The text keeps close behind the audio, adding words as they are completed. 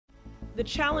The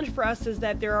challenge for us is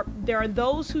that there are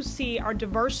those who see our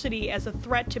diversity as a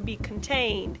threat to be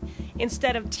contained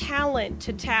instead of talent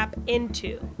to tap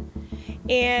into.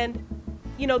 And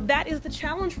you know, that is the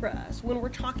challenge for us when we're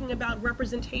talking about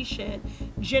representation,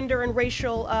 gender and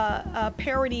racial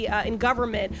parity in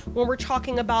government, when we're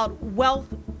talking about wealth,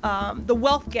 the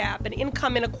wealth gap and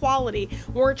income inequality,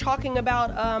 when we're talking about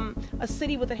a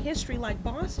city with a history like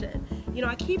Boston. You know,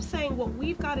 I keep saying what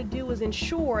we've got to do is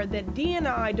ensure that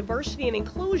D&I, diversity and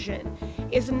inclusion,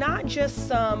 is not just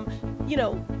some, you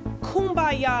know,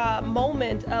 kumbaya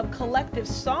moment of collective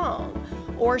song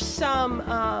or some,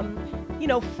 you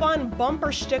know, fun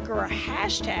bumper sticker or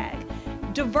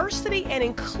hashtag. Diversity and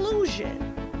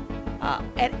inclusion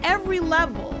at every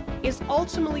level is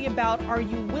ultimately about, are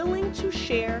you willing to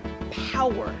share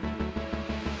power?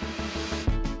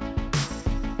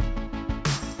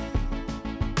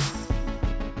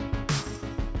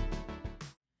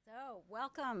 So,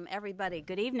 welcome everybody.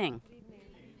 Good evening. Good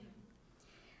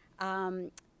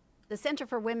evening. The Center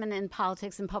for Women in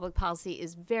Politics and Public Policy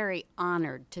is very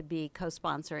honored to be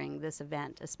co-sponsoring this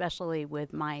event, especially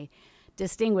with my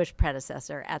distinguished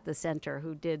predecessor at the center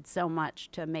who did so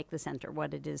much to make the center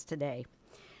what it is today.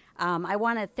 I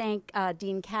want to thank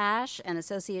Dean Cash and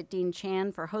Associate Dean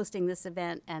Chan for hosting this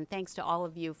event, and thanks to all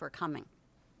of you for coming.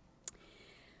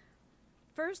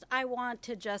 First, I want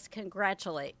to just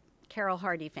congratulate Carol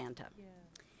Hardy-Fanta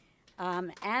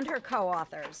and her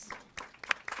co-authors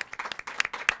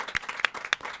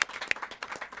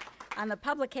on the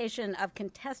publication of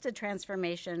Contested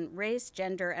Transformation, Race,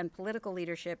 Gender, and Political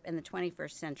Leadership in the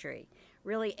 21st Century.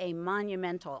 Really a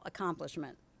monumental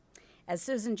accomplishment. As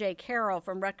Susan J. Carroll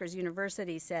from Rutgers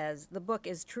University says, the book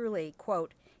is truly,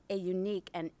 quote, a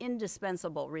unique and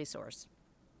indispensable resource.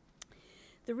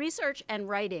 The research and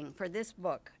writing for this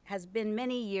book has been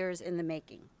many years in the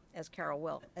making, as Carol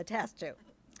will attest to.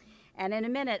 And in a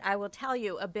minute, I will tell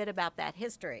you a bit about that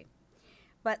history.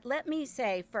 But let me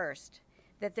say first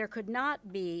that there could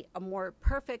not be a more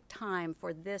perfect time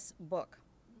for this book.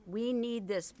 We need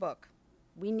this book.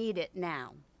 We need it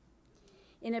now.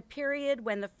 In a period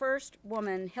when the first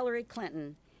woman, Hillary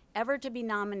Clinton, ever to be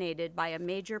nominated by a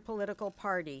major political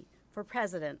party for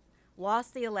president,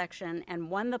 lost the election and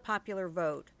won the popular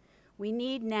vote, we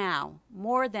need now,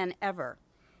 more than ever,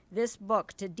 this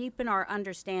book to deepen our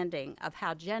understanding of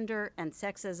how gender and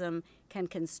sexism can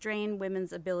constrain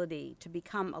women's ability to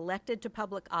become elected to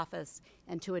public office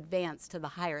and to advance to the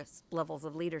highest levels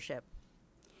of leadership.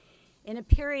 In a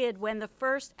period when the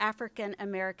first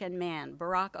African-American man,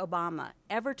 Barack Obama,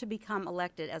 ever to become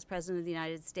elected as President of the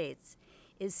United States,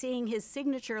 is seeing his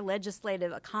signature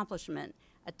legislative accomplishment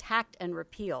attacked and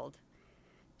repealed,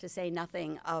 to say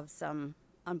nothing of some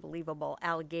unbelievable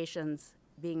allegations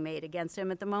being made against him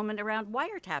at the moment around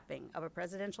wiretapping of a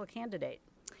presidential candidate.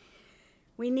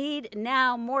 We need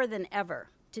now more than ever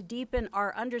to deepen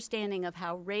our understanding of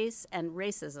how race and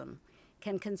racism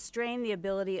can constrain the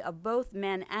ability of both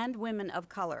men and women of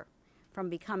color from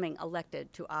becoming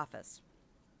elected to office.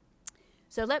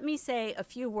 So let me say a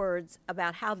few words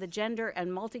about how the Gender and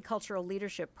Multicultural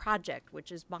Leadership Project,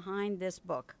 which is behind this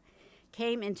book,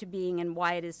 came into being and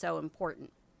why it is so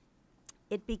important.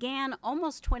 It began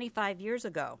almost 25 years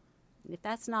ago. If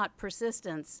that's not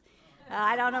persistence,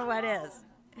 I don't know what is.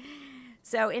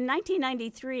 So in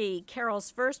 1993, Carol's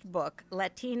first book,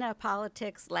 Latino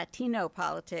Politics,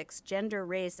 Gender,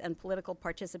 Race, and Political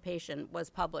Participation, was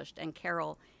published, and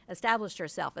Carol established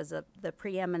herself as the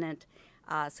preeminent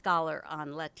scholar on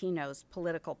Latinos'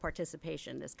 political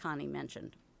participation, as Connie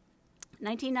mentioned.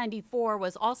 1994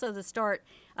 was also the start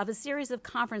of a series of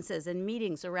conferences and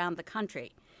meetings around the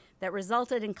country that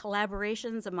resulted in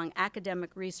collaborations among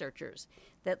academic researchers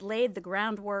that laid the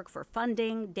groundwork for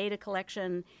funding, data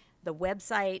collection, the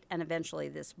website, and eventually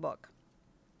this book.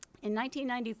 In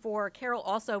 1994, Carol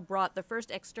also brought the first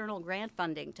external grant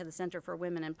funding to the Center for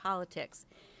Women in Politics.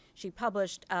 She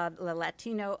published the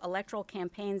Latino Electoral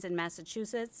Campaigns in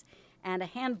Massachusetts and a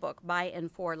handbook by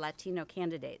and for Latino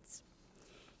candidates.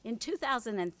 In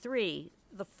 2003,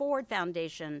 the Ford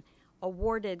Foundation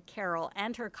awarded Carol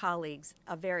and her colleagues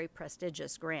a very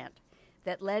prestigious grant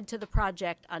that led to the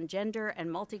project on gender and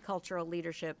multicultural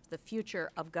leadership, the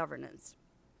future of governance.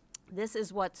 This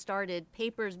is what started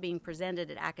papers being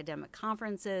presented at academic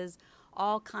conferences,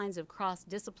 all kinds of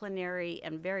cross-disciplinary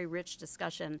and very rich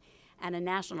discussion, and a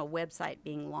national website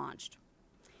being launched.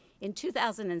 In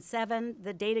 2007,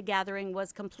 the data gathering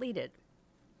was completed.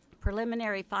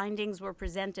 Preliminary findings were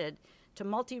presented to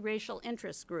multiracial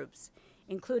interest groups,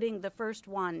 including the first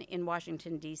one in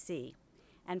Washington, D.C.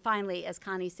 And finally, as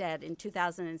Connie said, in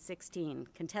 2016,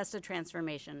 Contested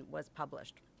Transformation was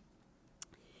published.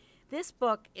 This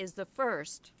book is the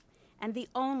first and the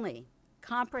only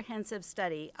comprehensive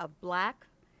study of Black,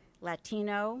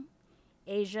 Latino,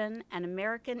 Asian, and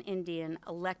American Indian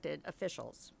elected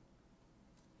officials.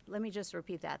 Let me just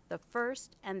repeat that. The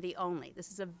first and the only.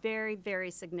 This is a very, very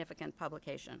significant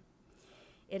publication.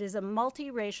 It is a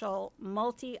multiracial,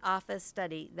 multi-office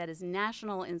study that is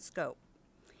national in scope.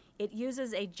 It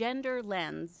uses a gender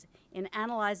lens in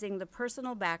analyzing the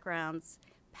personal backgrounds,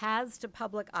 paths to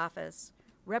public office,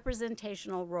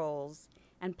 representational roles,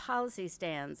 and policy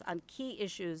stands on key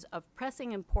issues of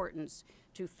pressing importance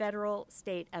to federal,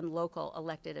 state, and local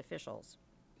elected officials.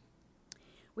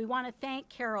 We want to thank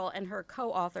Carol and her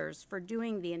co-authors for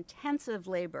doing the intensive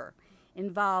labor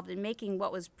involved in making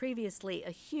what was previously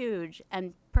a huge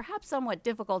and perhaps somewhat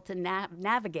difficult to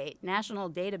navigate national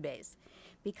database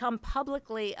become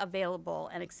publicly available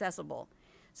and accessible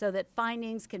so that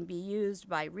findings can be used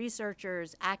by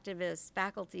researchers, activists,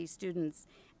 faculty, students,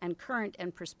 and current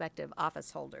and prospective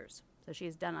office holders. So she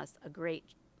has done us a great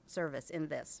service in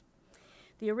this.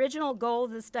 The original goal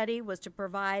of the study was to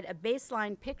provide a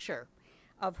baseline picture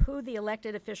of who the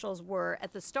elected officials were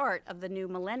at the start of the new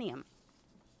millennium.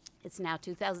 It's now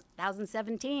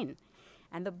 2017,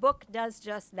 and the book does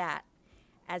just that,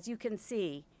 as you can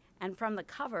see, and from the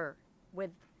cover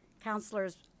with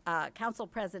Council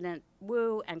President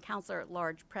Wu and Councilor at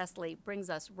Large Pressley brings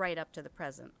us right up to the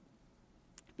present.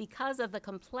 Because of the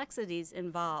complexities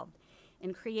involved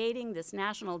in creating this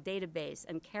national database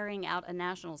and carrying out a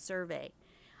national survey,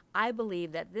 I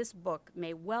believe that this book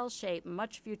may well shape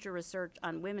much future research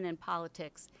on women in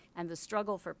politics and the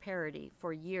struggle for parity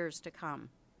for years to come.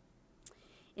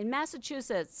 In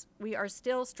Massachusetts, we are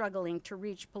still struggling to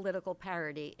reach political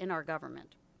parity in our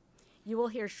government. You will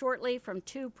hear shortly from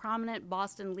two prominent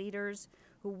Boston leaders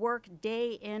who work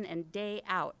day in and day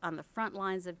out on the front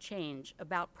lines of change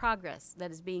about progress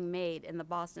that is being made in the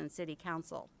Boston City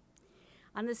Council.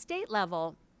 On the state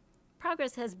level,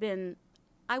 progress has been,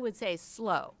 I would say,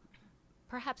 slow.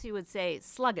 Perhaps you would say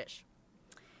sluggish.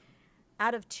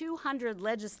 Out of 200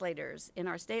 legislators in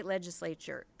our state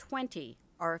legislature, 20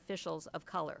 are officials of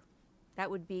color. That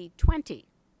would be 10%.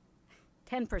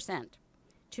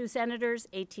 2 senators,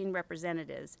 18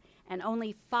 representatives, and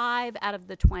only 5 out of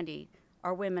the 20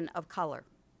 are women of color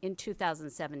in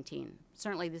 2017.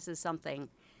 Certainly this is something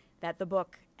that the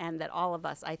book and that all of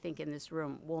us, I think, in this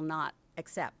room will not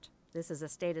accept. This is a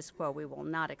status quo we will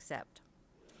not accept.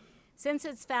 Since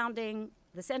its founding,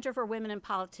 the Center for Women in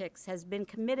Politics has been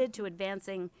committed to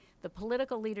advancing the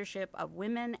political leadership of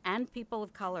women and people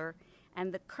of color,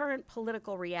 and the current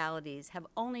political realities have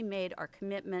only made our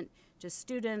commitment to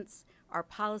students, our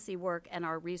policy work, and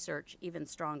our research even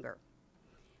stronger.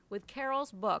 With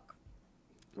Carol's book,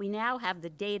 we now have the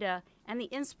data and the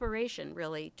inspiration,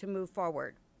 really, to move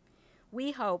forward.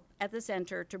 We hope at the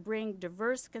center to bring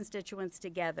diverse constituents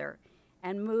together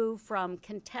and move from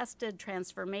contested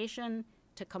transformation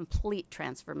to complete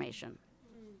transformation.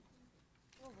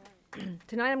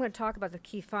 Tonight I'm going to talk about the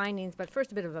key findings, but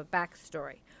first a bit of a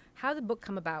backstory. How did the book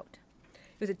come about?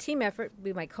 It was a team effort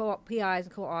with my PIs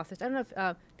and co-authors. I don't know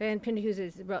if Diane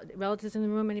Pinderhughes' relatives in the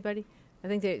room, anybody? I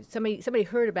think somebody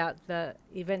heard about the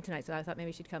event tonight, so I thought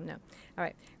maybe she'd come now. All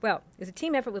right. Well, it was a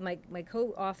team effort with my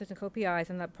co-authors and co-PIs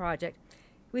on that project.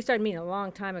 We started meeting a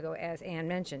long time ago, as Anne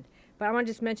mentioned. But I want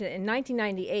to just mention that in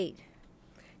 1998,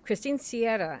 Christine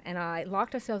Sierra and I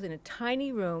locked ourselves in a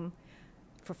tiny room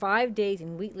for 5 days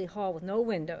in Wheatley Hall with no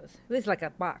windows. It was like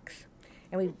a box.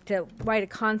 And to write a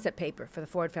concept paper for the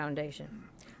Ford Foundation.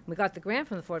 We got the grant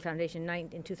from the Ford Foundation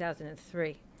in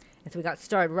 2003. And so we got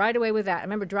started right away with that. I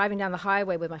remember driving down the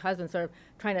highway with my husband, sort of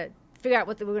trying to figure out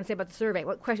what we were going to say about the survey.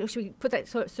 What question, should we put that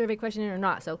survey question in or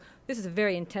not? So this is a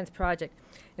very intense project.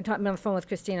 And talking on the phone with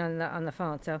Christine on the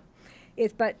phone. So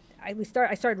I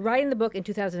started writing the book in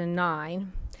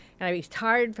 2009, and I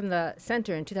retired from the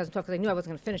center in 2012 because I knew I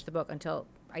wasn't going to finish the book until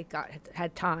I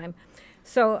had time.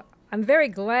 So I'm very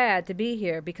glad to be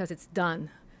here because it's done.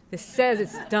 This says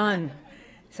it's done.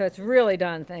 So it's really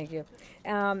done, thank you.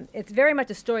 It's very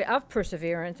much a story of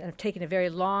perseverance and of taking a very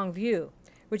long view,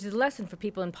 which is a lesson for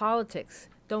people in politics.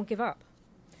 Don't give up.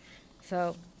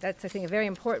 So that's, I think, a very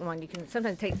important one. You can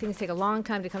sometimes things take a long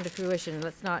time to come to fruition, and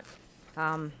let's not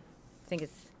think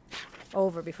it's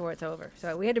over before it's over.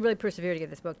 So we had to really persevere to get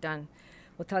this book done.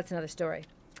 Well, that's another story.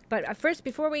 But first,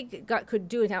 before we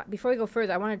before we go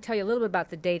further, I want to tell you a little bit about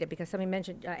the data, because somebody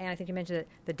mentioned, and I think you mentioned it,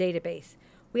 the database.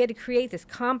 We had to create this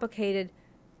complicated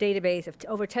database of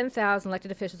over 10,000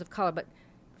 elected officials of color, but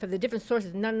for the different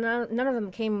sources, none of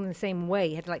them came in the same way.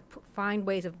 You had to find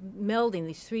ways of melding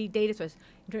these 3 data sources.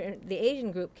 The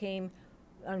Asian group came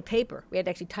on paper. We had to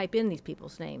actually type in these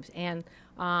people's names. And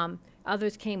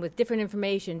Others came with different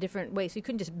information, different ways. So you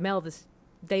couldn't just meld this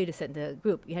data set into a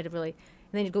group. You had to really,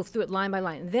 and then you go through it line by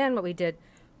line. And then what we did,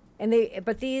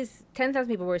 but these 10,000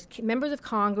 people were members of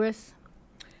Congress,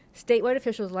 statewide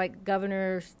officials like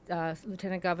governors,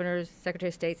 lieutenant governors, secretary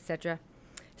of state, etc.,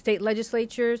 state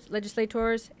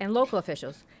legislators, and local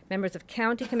officials, members of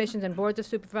county commissions and boards of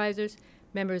supervisors,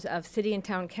 members of city and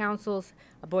town councils,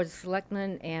 boards of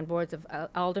selectmen and boards of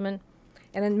aldermen,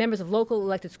 and then members of local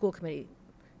elected school committee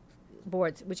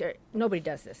boards, which are, nobody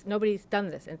does this. Nobody's done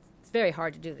this, and it's very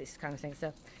hard to do these kind of things.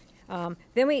 So,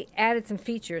 then we added some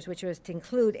features, which was to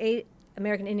include 8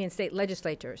 American Indian state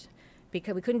legislators,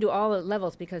 because we couldn't do all the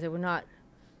levels because there were not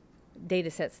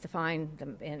data sets to find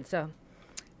them in. So,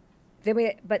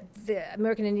 but the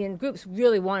American Indian groups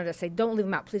really wanted us to say, don't leave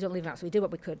them out, please don't leave them out. So we did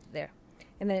what we could there.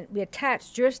 And then we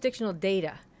attached jurisdictional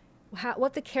data,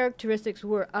 what the characteristics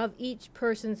were of each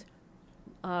person's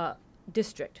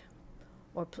district,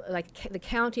 or like the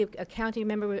county, a county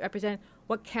member would represent,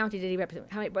 what county did he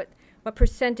represent, what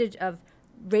percentage of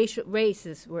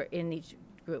races were in each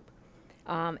group,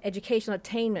 educational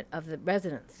attainment of the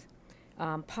residents,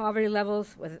 poverty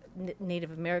levels with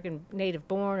Native American, native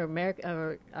born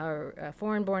or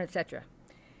foreign born, etc.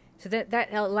 So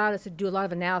that allowed us to do a lot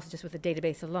of analysis just with the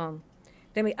database alone.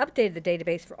 Then we updated the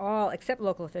database for all except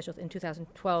local officials in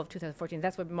 2012, 2014.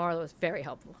 That's what Marla was very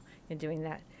helpful in doing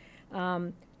that.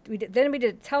 Then we did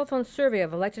a telephone survey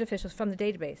of elected officials from the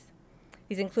database.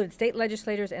 These included state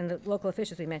legislators and the local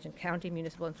officials we mentioned, county,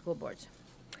 municipal, and school boards.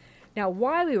 Now,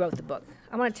 why we wrote the book,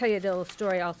 I want to tell you a little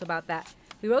story also about that.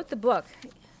 We wrote the book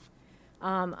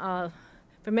for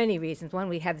many reasons. One,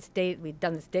 we had this we'd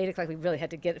done this data collection, we really had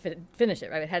to finish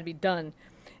it, right? It had to be done,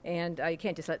 and you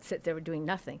can't just let it sit there doing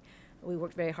nothing. We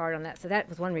worked very hard on that, so that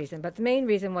was one reason. But the main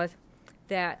reason was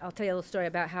that I'll tell you a little story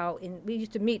about how we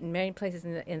used to meet in many places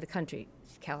in the country,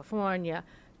 California,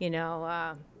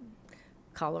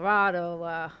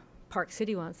 Colorado, Park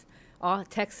City once,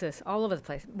 Texas, all over the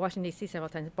place, Washington, D.C. several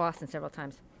times, Boston several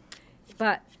times.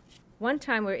 But one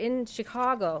time we were in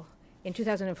Chicago in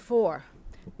 2004.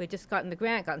 We had just gotten the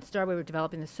grant, gotten started, we were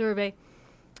developing the survey,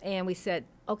 and we said,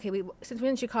 okay, since we're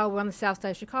in Chicago, we're on the south side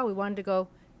of Chicago, we wanted to go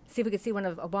see if we could see one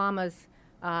of Obama's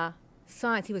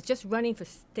signs. He was just running for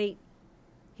state,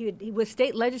 he was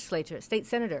state legislator, state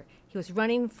senator. He was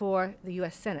running for the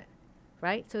U.S. Senate,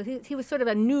 right? So he was sort of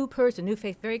a new person, new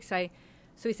face, very exciting.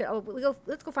 So we said,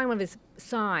 let's go find one of his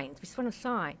signs. We just want a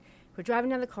sign. We're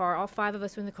driving down the car, all 5 of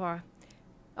us were in the car.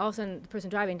 All of a sudden, the person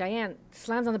driving, Diane,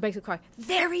 slams on the brakes of the car.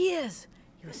 There he is!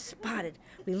 He was spotted.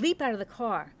 We leap out of the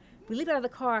car.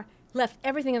 Left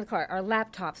everything in the car, our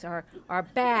laptops, our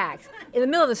bags, in the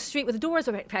middle of the street with the doors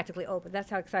practically open. That's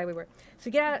how excited we were. So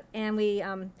we get out and we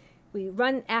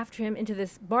run after him into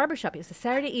this barbershop. It was a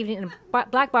Saturday evening in a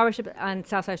black barbershop on the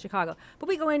south side of Chicago. But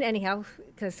we go in anyhow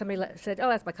because somebody said, oh,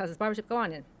 that's my cousin's barbershop, go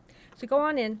on in. So we go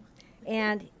on in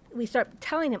and we start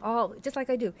telling him all, just like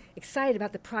I do, excited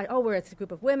about the project. Oh, we're a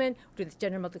group of women, we do this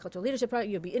gender multicultural leadership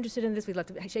project, you'll be interested in this, we'd love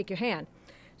to shake your hand.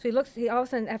 So he all of a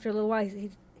sudden, after a little while,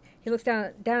 he looks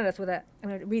down at us with I'm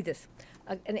going to read this,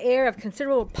 an air of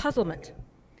considerable puzzlement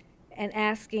and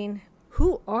asking,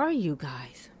 who are you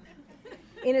guys?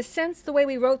 In a sense, the way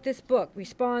we wrote this book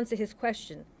responds to his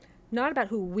question, not about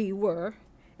who we were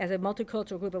as a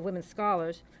multicultural group of women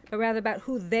scholars, but rather about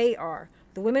who they are,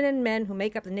 the women and men who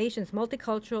make up the nation's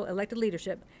multicultural elected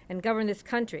leadership and govern this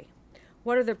country.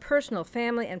 What are their personal,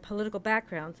 family, and political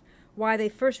backgrounds, why they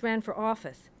first ran for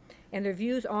office, and their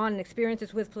views on and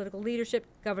experiences with political leadership,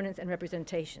 governance, and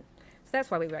representation. So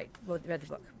that's why we wrote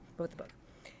the book.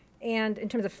 And in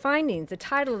terms of findings, the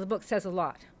title of the book says a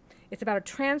lot. It's about a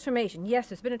transformation. Yes,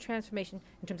 there's been a transformation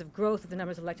in terms of growth of the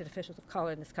numbers of elected officials of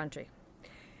color in this country,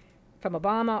 from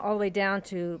Obama all the way down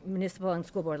to municipal and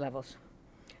school board levels.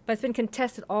 But it's been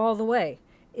contested all the way.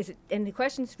 And the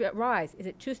questions rise, is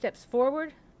it 2 steps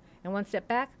forward and 1 step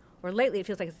back? Or lately it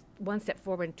feels like it's 1 step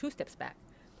forward and 2 steps back.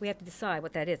 We have to decide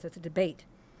what that is. It's a debate.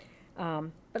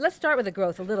 But let's start with the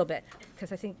growth a little bit,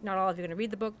 because I think not all of you are going to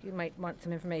read the book. You might want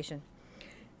some information.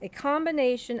 A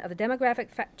combination of the demographic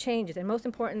changes, and most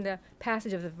important, the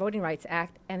passage of the Voting Rights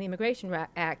Act and the Immigration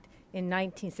Act in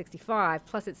 1965,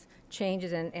 plus its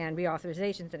changes and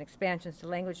reauthorizations and expansions to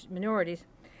language minorities,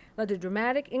 led to a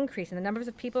dramatic increase in the numbers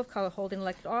of people of color holding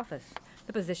elected office,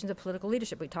 the positions of political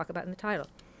leadership we talk about in the title.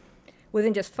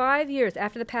 Within just 5 years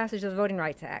after the passage of the Voting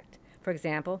Rights Act, for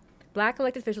example, black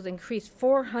elected officials increased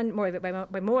by more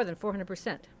than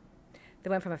 400%. They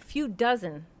went from a few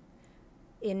dozen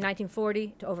in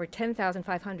 1940 to over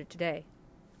 10,500 today.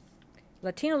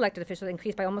 Latino elected officials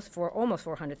increased by almost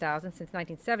 400,000 since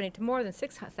 1970 to more than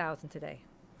 6,000 today.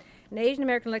 And Asian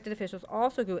American elected officials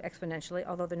also grew exponentially,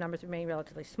 although the numbers remain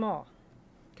relatively small,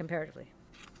 comparatively.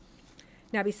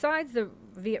 Now, besides the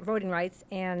voting rights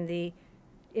and the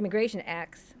immigration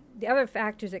acts, the other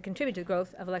factors that contribute to the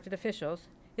growth of elected officials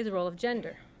is the role of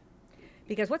gender.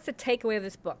 Because what's the takeaway of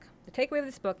this book? The takeaway of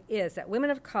this book is that women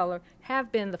of color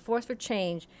have been the force for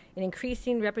change in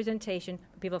increasing representation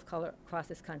for people of color across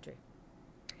this country.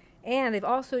 And they've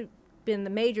also been the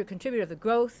major contributor of the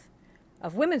growth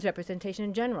of women's representation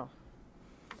in general.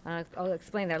 I'll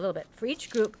explain that a little bit. For each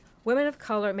group, women of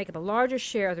color make up a larger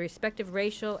share of the respective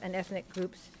racial and ethnic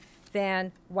groups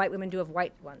than white women do of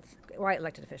white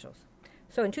elected officials.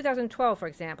 So in 2012, for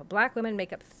example, black women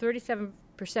make up 37%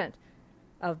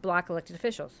 of black elected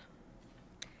officials.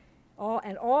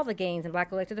 All the gains in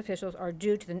black elected officials are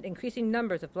due to the increasing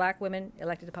numbers of black women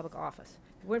elected to public office.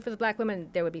 If it weren't for the black women,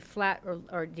 they would be flat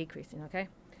or decreasing, okay?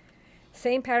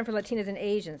 Same pattern for Latinas and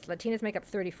Asians. Latinas make up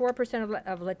 34%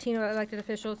 of Latino elected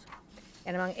officials,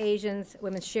 and among Asians,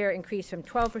 women's share increased from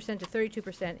 12% to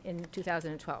 32% in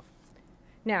 2012.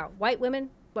 Now, white women,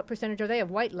 what percentage are they of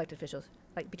white elected officials?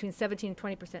 Like between 17 and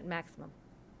 20% maximum.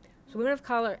 So women of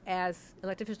color as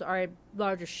elected officials are a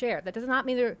larger share. That does not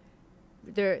mean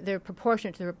they're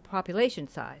proportionate to their population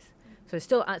size. So there's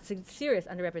still serious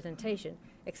underrepresentation,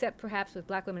 except perhaps with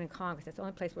black women in Congress. That's the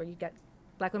only place where you get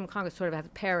black women in Congress sort of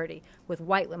have parity with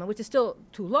white women, which is still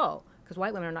too low because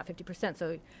white women are not 50%.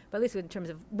 So, but at least in terms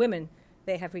of women,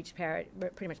 they have reached parity,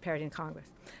 pretty much parity in Congress.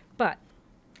 But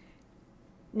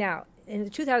now, in the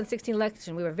 2016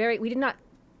 election, we did not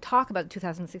talk about the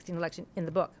 2016 election in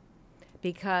the book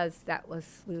because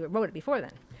we wrote it before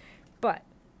then. But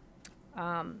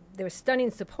there was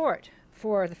stunning support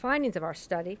for the findings of our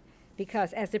study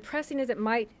because as depressing as it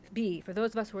might be for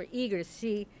those of us who are eager to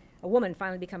see a woman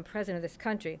finally become president of this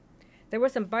country, there were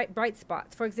some bright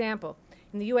spots. For example,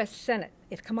 in the U.S. Senate,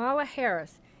 if Kamala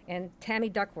Harris and Tammy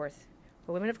Duckworth,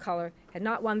 who are women of color, had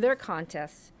not won their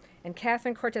contests, and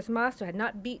Catherine Cortez Masto had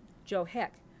not beat Joe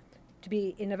Heck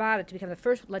in Nevada to become the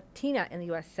first Latina in the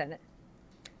U.S. Senate,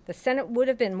 the Senate would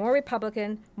have been more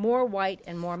Republican, more white,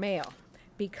 and more male.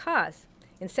 Because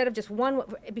instead of just one,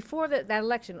 before that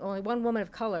election, only one woman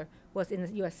of color was in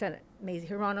the U.S. Senate, Mazie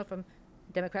Hirono,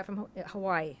 Democrat from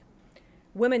Hawaii.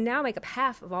 Women now make up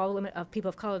half of all the women of people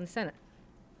of color in the Senate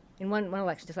in one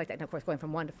election, just like that. And of course, going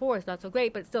from 1 to 4 is not so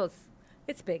great, but still,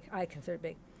 it's big. I consider it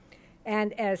big.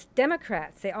 And as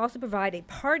Democrats, they also provide a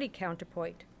party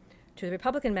counterpoint to the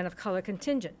Republican men of color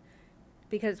contingent.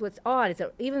 Because what's odd is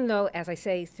that even though, as I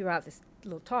say throughout this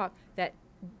little talk, that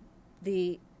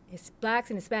the blacks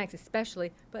and Hispanics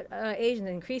especially, but Asians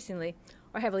increasingly,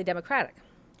 are heavily Democratic.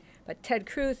 But Ted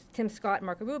Cruz, Tim Scott, and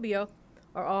Marco Rubio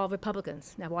are all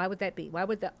Republicans. Now, why would that be? Why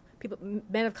would the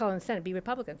men of color in the Senate be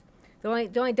Republicans? The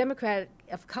only Democrat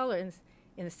of color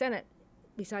in the Senate,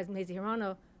 besides Mazie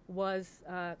Hirono, was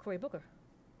Cory Booker,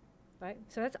 right?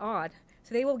 So that's odd.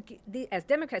 So they will, as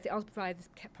Democrats, they also provide this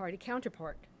party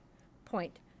counterpoint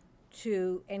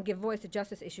and give voice to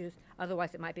justice issues.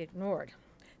 Otherwise, it might be ignored.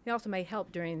 They also may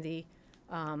help during the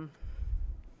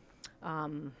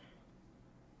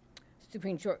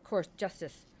Supreme Court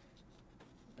justice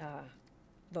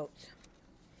votes.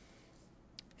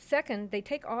 Second, they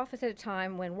take office at a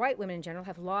time when white women in general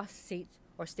have lost seats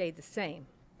or stayed the same.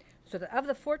 So that of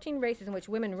the 14 races in which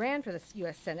women ran for the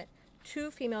U.S. Senate,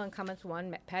 2 female incumbents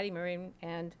won, Patty Murray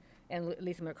and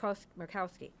Lisa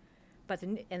Murkowski. But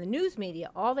in the news media,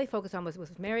 all they focused on was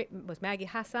Maggie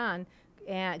Hassan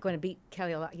going to beat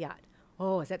Kelly Ayotte.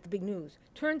 Oh, is that the big news?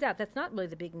 Turns out that's not really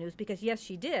the big news because, yes,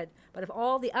 she did. But of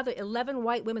all the other 11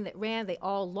 white women that ran, they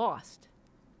all lost.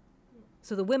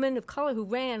 So the women of color who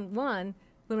ran won,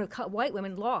 white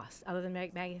women lost, other than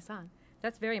Maggie Hassan.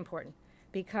 That's very important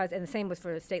because, and the same was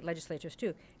for the state legislatures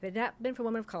too. If it had not been for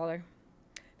women of color,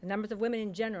 the numbers of women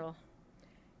in general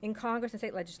in Congress and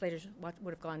state legislatures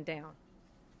would have gone down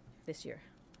this year.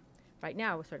 Right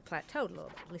now, we're sort of plateaued a little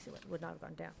bit. At least it would not have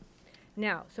gone down.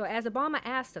 Now, so as Obama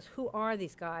asked us, who are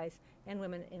these guys and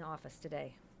women in office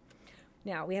today?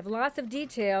 Now, we have lots of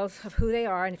details of who they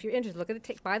are, and if you're interested, look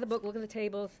at buy the book, look at the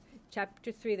tables.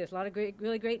 Chapter 3, there's a lot of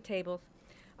really great tables.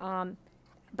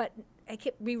 But I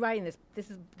kept rewriting this. This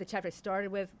is the chapter I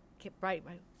started with. Kept writing.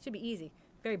 It should be easy.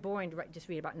 Very boring to just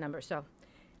read about numbers. So,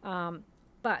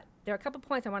 but there are a couple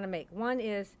points I want to make. One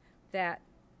is that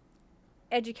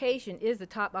education is the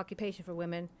top occupation for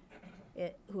women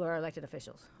who are elected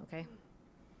officials. Okay,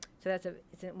 so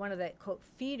it's one of the quote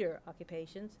feeder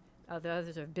occupations. The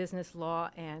others are business, law,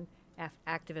 and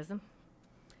activism.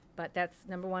 But that's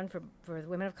number one for the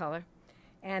women of color,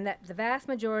 and that the vast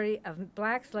majority of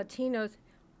blacks, Latinos,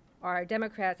 are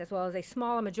Democrats, as well as a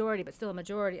smaller majority, but still a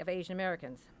majority of Asian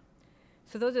Americans.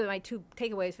 So those are my two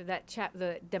takeaways for that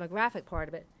the demographic part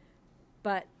of it.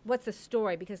 But what's the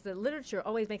story? Because the literature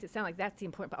always makes it sound like that's the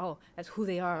important part. Oh, that's who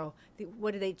they are. Oh,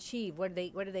 what did they achieve? What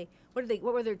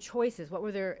were their choices? What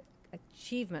were their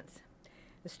achievements?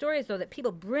 The story is, though, that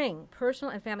people bring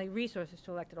personal and family resources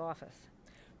to elected office.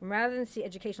 And rather than see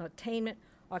educational attainment,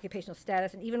 occupational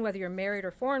status, and even whether you're married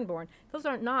or foreign-born, those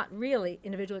are not really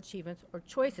individual achievements or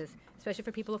choices, especially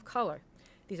for people of color.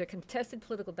 These are contested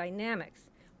political dynamics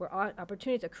where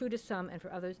opportunities accrue to some and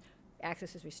for others,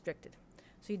 access is restricted.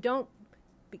 So you don't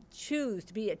choose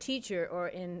to be a teacher or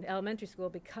in elementary school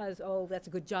because, oh, that's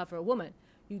a good job for a woman.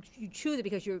 You choose it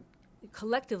because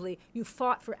collectively you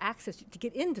fought for access to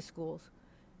get into schools.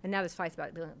 And now there's fights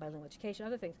about bilingual education,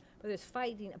 other things. But there's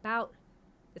fighting about,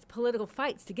 it's political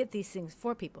fights to get these things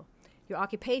for people. Your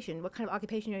occupation, what kind of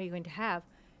occupation are you going to have?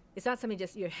 It's not something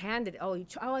just you're handed,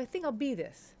 I think I'll be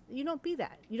this. You don't be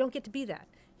that. You don't get to be that.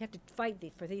 You have to fight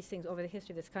for these things over the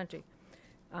history of this country.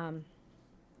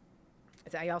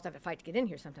 I also have to fight to get in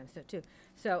here sometimes, too.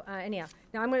 So anyhow,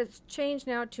 now I'm going to change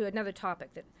now to another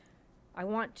topic that I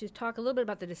want to talk a little bit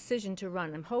about the decision to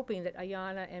run. I'm hoping that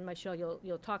Ayanna and Michelle,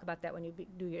 you'll talk about that when you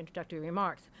do your introductory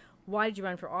remarks. Why did you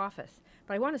run for office?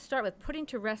 But I want to start with putting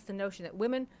to rest the notion that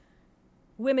women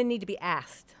need to be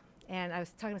asked. And I was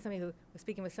talking to somebody who was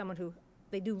speaking with someone who,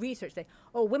 they do research. They,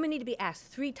 women need to be asked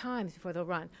 3 times before they'll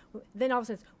run. Then all of a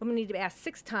sudden, women need to be asked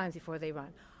 6 times before they run.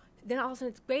 Then all of a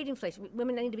sudden, it's grade inflation.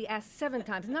 Women need to be asked 7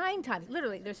 times, 9 times.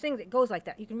 Literally, there's things that goes like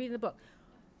that. You can read in the book.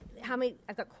 How many?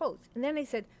 I've got quotes. And then they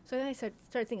said, so then I started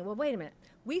thinking, well, wait a minute.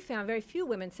 We found very few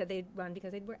women said they'd run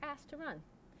because they were asked to run.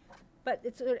 But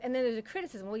and then there's a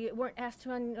criticism. Well, you weren't asked to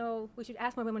run. No, we should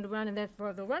ask more women to run, and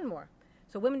therefore they'll run more.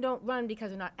 So women don't run because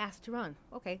they're not asked to run.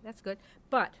 Okay, that's good.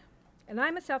 But, and I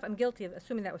myself am guilty of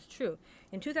assuming that was true.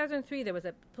 In 2003, there was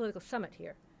a political summit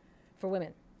here for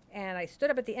women. And I stood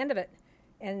up at the end of it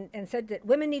and said that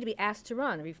women need to be asked to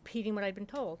run, repeating what I'd been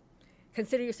told.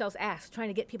 Consider yourselves asked, trying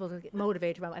to get people to get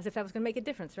motivated to run, as if that was going to make a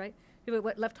difference, right? People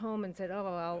left home and said,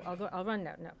 I'll run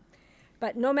now. No.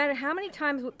 But no matter how many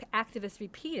times activists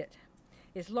repeat it,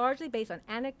 it's largely based on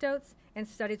anecdotes and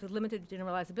studies with limited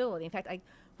generalizability. In fact,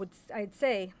 I'd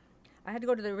say I had to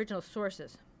go to the original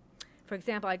sources. For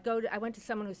example, I went to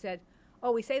someone who said,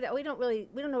 we say that, we don't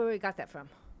know where we got that from.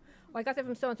 I got that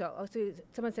from so-and-so. So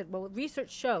someone said, well,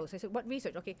 research shows. I said, what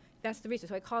research? Okay, that's the research.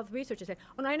 So I called the researcher and said,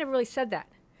 no, I never really said that.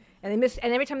 And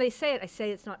every time they say it, I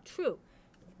say it's not true.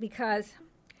 Because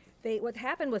what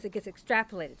happened was it gets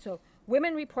extrapolated. So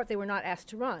women report they were not asked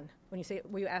to run. When you say,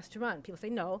 were you asked to run? People say,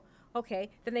 no. Okay,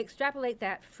 then they extrapolate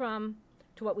that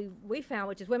to what we found,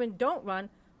 which is women don't run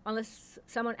unless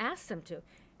someone asks them to.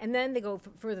 And then they go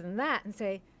further than that and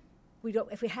say,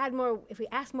 if we asked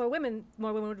more women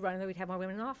would run, and then we'd have more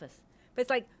women in office. But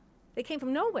it's like they came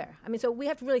from nowhere. I mean, so we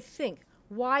have to really think,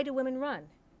 why do women run?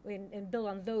 And build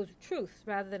on those truths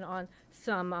rather than on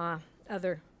some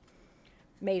other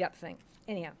made-up thing.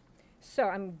 Anyhow, so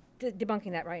I'm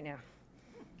debunking that right now.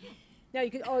 Now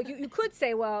you could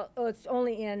say, well, it's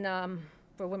only in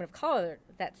for women of color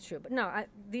that's true, but no,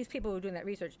 these people who were doing that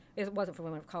research, it wasn't for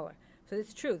women of color. So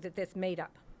it's true that that's made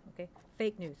up. Okay,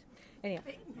 fake news. Anyhow,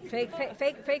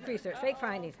 fake research, fake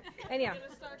findings. Anyhow,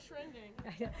 It's gonna start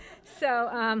trending. So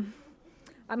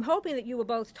I'm hoping that you will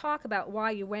both talk about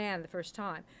why you ran the first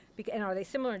time, and are they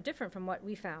similar and different from what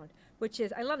we found? Which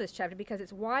is, I love this chapter because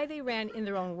it's why they ran in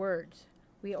their own words.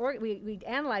 We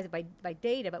analyze it by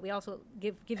data, but we also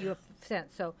give you a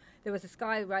sense. So there was this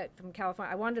guy right from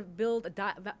California. I wanted to build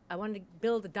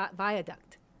a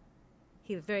viaduct.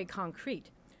 He was very concrete,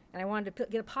 and I wanted to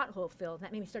get a pothole filled. And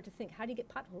that made me start to think: how do you get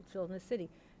potholes filled in the city?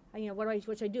 What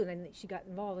should I do? And then she got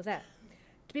involved with that.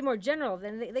 To be more general,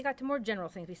 then they got to more general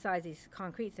things besides these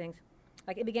concrete things.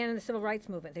 Like it began in the civil rights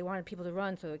movement. They wanted people to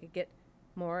run so they could get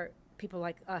more people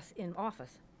like us in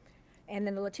office. And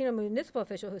then the Latino municipal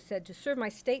official who said, to serve my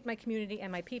state, my community,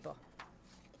 and my people.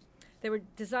 There were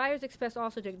desires expressed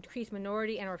also to increase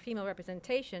minority and or female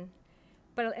representation,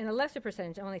 but in a lesser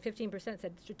percentage, only 15%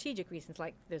 said strategic reasons,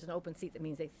 like there's an open seat that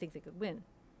means they think they could win.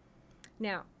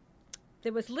 Now,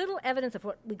 there was little evidence of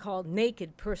what we call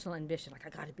naked personal ambition, like I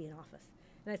got to be in office.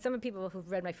 And some of the people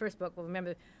who've read my first book will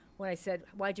remember when I said,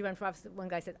 why'd you run for office? One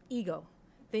guy said, ego.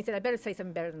 Then he said, I better say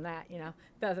something better than that,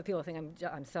 But other people think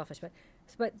I'm selfish.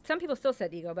 But some people still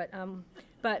said ego.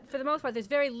 But for the most part, there's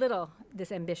very little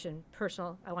this ambition,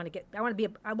 personal. I want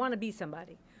to be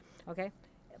somebody, okay?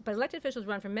 But elected officials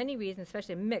run for many reasons,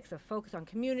 especially a mix of focus on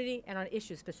community and on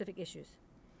issues, specific issues.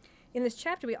 In this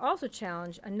chapter, we also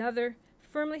challenge another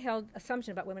firmly held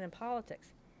assumption about women in politics.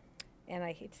 And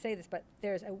I hate to say this, but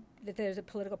there's a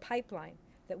political pipeline.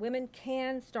 that women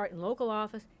can start in local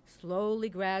office, slowly,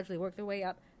 gradually work their way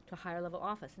up to a higher level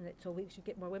office. And so we should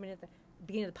get more women at the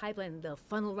beginning of the pipeline, and they'll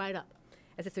funnel right up,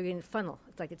 as if they're getting a funnel.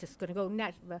 It's like it's just going to go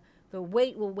natural. The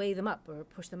weight will weigh them up or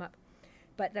push them up.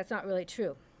 But that's not really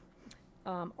true.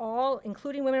 All,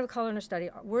 including women of color in our study,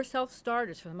 were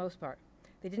self-starters for the most part.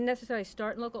 They didn't necessarily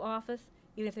start in local office,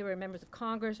 even if they were members of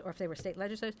Congress or if they were state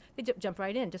legislators. They jump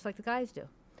right in, just like the guys do.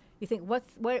 You think,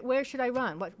 where should I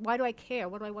run? Why do I care?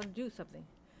 What do I want to do something?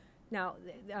 Now,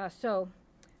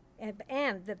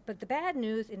 but the bad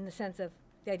news in the sense of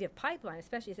the idea of pipeline,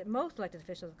 especially, is that most elected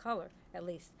officials of color, at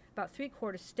least, about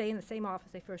 3/4 stay in the same office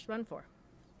they first run for.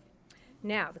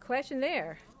 Now, the question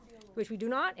there, which we do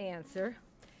not answer,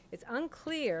 it's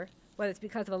unclear whether it's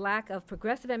because of a lack of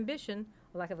progressive ambition,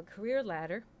 a lack of a career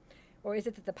ladder, or is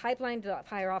it that the pipeline to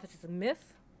higher office is a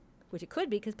myth, which it could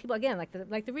be, because people, again, like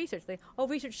the research,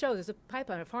 research shows there's a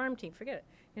pipeline, a farm team, forget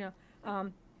it,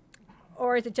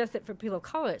 or is it just that for people of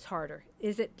color it's harder?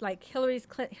 Is it like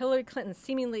Hillary Clinton's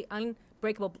seemingly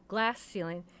unbreakable glass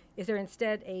ceiling? Is there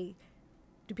instead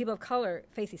do people of color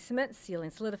face a cement ceiling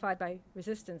solidified by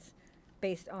resistance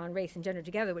based on race and gender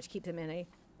together, which keeps them in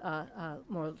a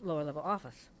more lower level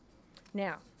office?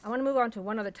 Now, I want to move on to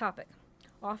one other topic,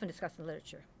 often discussed in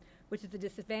literature, which is the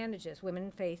disadvantages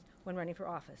women face when running for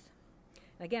office.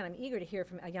 And again, I'm eager to hear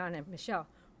from Ayanna and Michelle.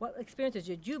 What experiences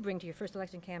did you bring to your first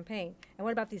election campaign? And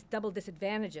what about these double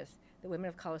disadvantages that women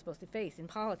of color are supposed to face in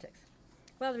politics?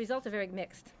 Well, the results are very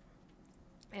mixed.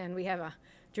 And we have a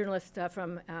journalist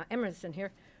from Emerson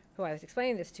here, who I was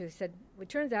explaining this to, said, it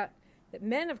turns out that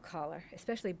men of color,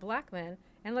 especially black men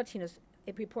and Latinos,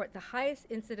 report the highest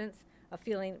incidence of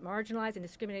feeling marginalized and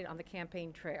discriminated on the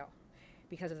campaign trail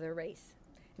because of their race.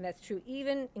 And that's true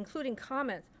even including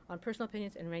comments on personal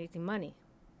opinions and raising money.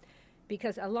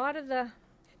 Because a lot of the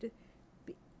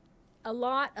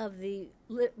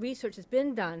research that's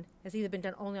been done has either been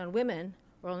done only on women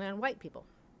or only on white people,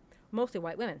 mostly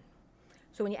white women.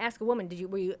 So when you ask a woman,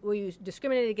 were you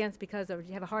discriminated against because of, did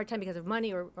you have a hard time because of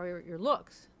money or your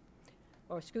looks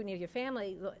or scrutiny of your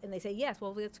family? And they say yes,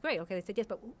 well, that's great. Okay, they said yes,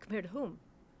 but compared to whom?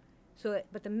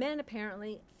 But the men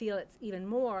apparently feel it's even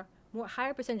more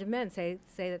higher percentage of men say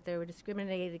that they were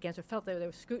discriminated against or felt there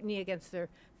was scrutiny against their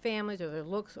families or their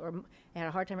looks or had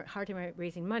a hard time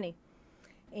raising money.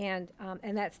 And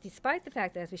that's despite the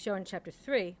fact that, as we show in Chapter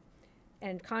 3,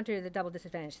 and contrary to the double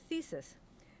disadvantage thesis,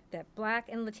 that black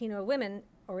and Latino women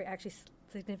are actually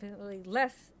significantly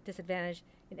less disadvantaged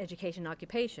in education and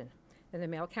occupation than their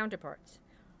male counterparts,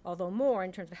 although more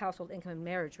in terms of household income and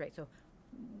marriage rate. So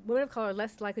women of color are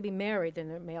less likely to be married than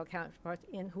their male counterparts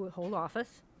who hold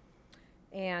office.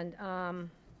 And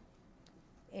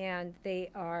they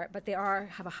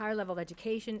have a higher level of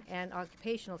education and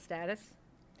occupational status,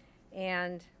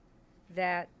 and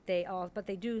but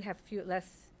they do have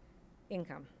less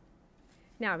income.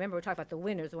 Now, remember, we're talking about the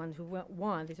winners, the ones who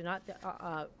won. These are not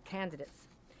the candidates.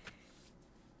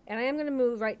 And I am going to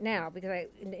move right now, because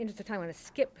in the interest of time, I'm going to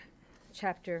skip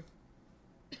Chapter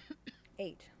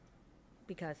 8,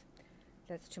 because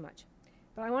that's too much.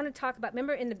 But I want to talk about,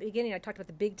 remember in the beginning I talked about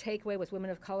the big takeaway was women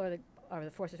of color are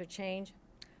the forces for change?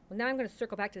 Well, now I'm going to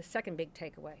circle back to the second big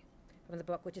takeaway from the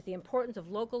book, which is the importance of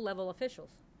local level officials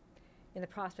in the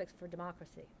prospects for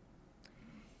democracy.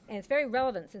 And it's very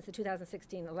relevant since the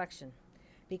 2016 election,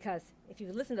 because if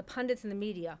you listen to pundits in the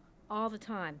media all the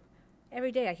time,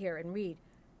 every day I hear and read,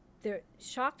 they're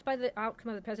shocked by the outcome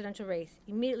of the presidential race.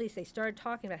 Immediately they started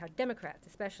talking about how Democrats,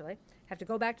 especially, have to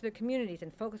go back to their communities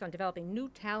and focus on developing new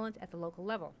talent at the local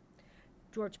level.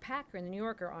 George Packer in the New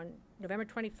Yorker on November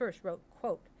 21st wrote,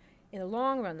 quote, "In the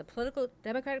long run, the political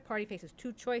Democratic Party faces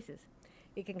two choices.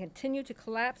 It can continue to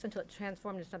collapse until it's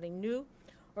transformed into something new,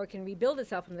 or it can rebuild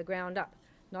itself from the ground up,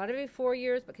 not every 4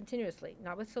 years, but continuously,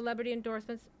 not with celebrity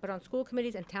endorsements, but on school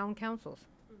committees and town councils."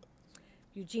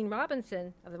 Eugene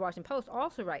Robinson of the Washington Post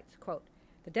also writes, quote,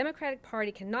 "The Democratic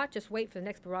Party cannot just wait for the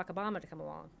next Barack Obama to come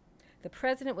along. The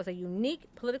president was a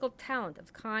unique political talent of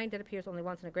the kind that appears only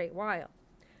once in a great while,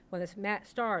 when the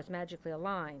stars magically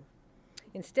align.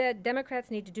 Instead,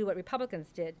 Democrats need to do what Republicans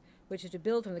did, which is to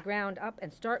build from the ground up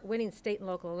and start winning state and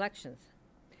local elections."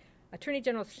 Attorney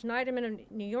General Schneiderman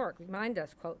of New York reminded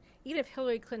us, quote, "Even if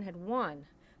Hillary Clinton had won,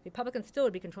 Republicans still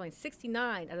would be controlling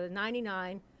 69 out of the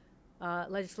 99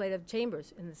 legislative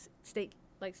chambers in the state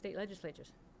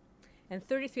legislatures, and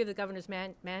 33 of the governor's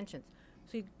mansions."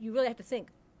 So you really have to think,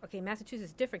 okay,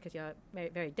 Massachusetts is different because you're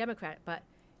very Democrat, but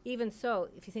even so,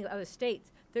 if you think of other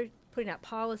states, they're putting out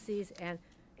policies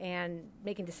and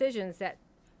making decisions that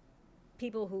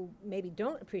people who maybe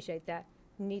don't appreciate that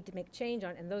need to make change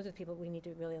on, and those are the people we need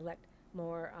to really elect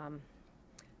more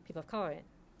people of color in.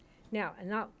 Now,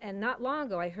 and not long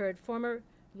ago, I heard former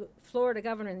Florida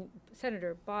Governor and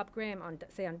Senator Bob Graham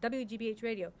say on WGBH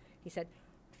radio, he said,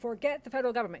 "Forget the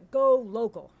federal government, go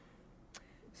local."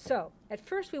 So, at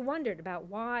first we wondered about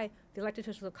why the elected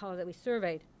officials of color that we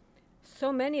surveyed,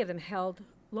 so many of them held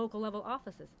local level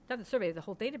offices. Not the survey, the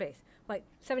whole database. Like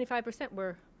 75%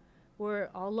 were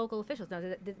all local officials. Now,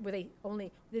 did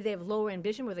they have lower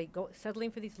ambition? Were they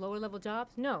settling for these lower level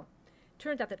jobs? No.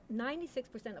 Turns out that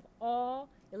 96% of all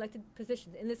elected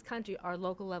positions in this country are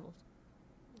local levels.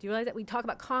 Do you realize that we talk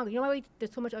about Congress? You know why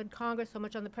there's so much on Congress, so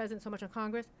much on the president, so much on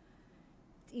Congress?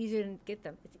 It's easier to get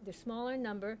them. They're smaller in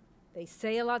number. They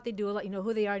say a lot. They do a lot. You know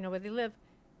who they are. You know where they live.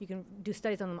 You can do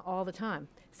studies on them all the time.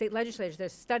 State legislators,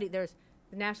 there's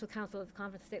the National Council of the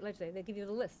Conference of State Legislators. They give you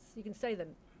the lists. You can study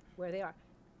them where they are.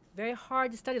 It's very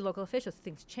hard to study local officials.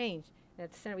 Things change. And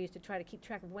at the center, we used to try to keep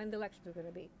track of when the elections were going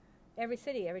to be. Every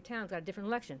city, every town's got a different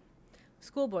election.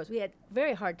 School boards, we had a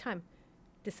very hard time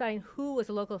deciding who was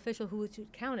a local official, who was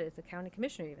counted as a county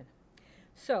commissioner even.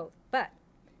 So, but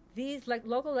these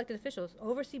local elected officials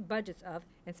oversee budgets of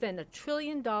and spend $1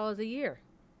 trillion a year.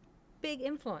 Big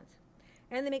influence.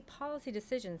 And they make policy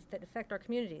decisions that affect our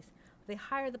communities. They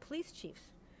hire the police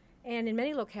chiefs. And in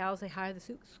many locales, they hire the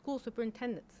school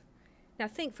superintendents. Now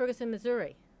think Ferguson,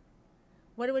 Missouri.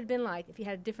 What it would have been like if you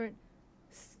had a different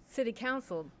city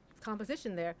council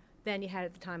composition there than you had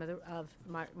at the time of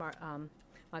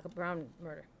Michael Brown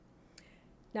murder.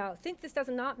 Now, think this does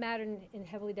not matter in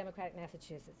heavily Democratic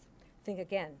Massachusetts. Think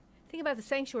again. Think about the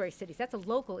sanctuary cities. That's a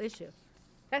local issue.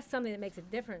 That's something that makes a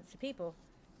difference to people,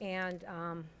 and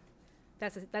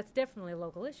that's definitely a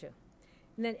local issue.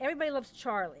 And then everybody loves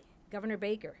Charlie, Governor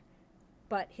Baker,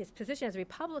 but his position as a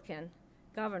Republican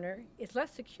governor is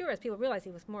less secure as people realize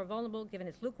he was more vulnerable given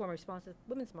his lukewarm response to the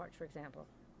Women's March, for example.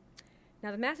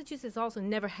 Now, the Massachusetts also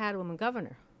never had a woman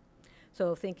governor.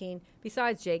 So thinking,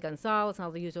 besides Jay Gonzalez and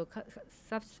all the usual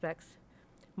suspects,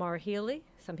 Maura Healey,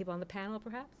 some people on the panel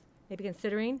perhaps, maybe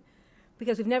considering,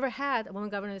 because we've never had a woman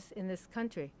governor in this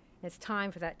country. And it's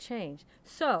time for that change.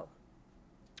 So,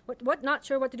 not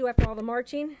sure what to do after all the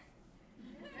marching?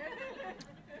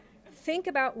 Think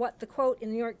about what the quote in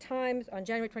the New York Times on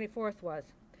January 24th was.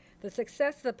 The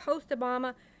success of the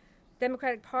post-Obama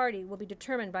Democratic Party will be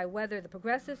determined by whether the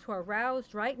progressives who are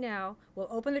roused right now will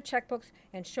open their checkbooks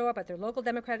and show up at their local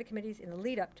Democratic committees in the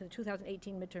lead up to the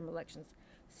 2018 midterm elections.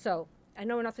 So, I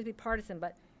know we're not supposed to be partisan,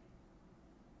 but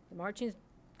the marching's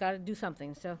got to do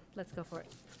something, so let's go for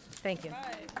it. Thank you.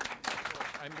 Right.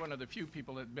 I'm one of the few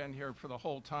people that have been here for the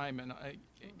whole time, and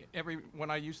when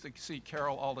I used to see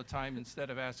Carol all the time, instead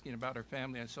of asking about her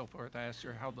family and so forth, I asked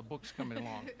her how the book's coming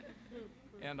along.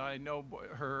 And I know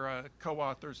her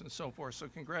co-authors and so forth, so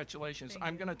congratulations.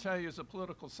 I'm going to tell you, as a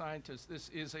political scientist, this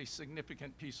is a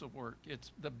significant piece of work.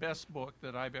 It's the best book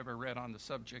that I've ever read on the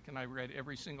subject, and I read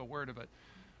every single word of it.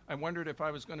 I wondered if I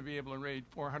was going to be able to read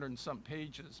 400 and some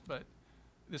pages, but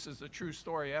this is the true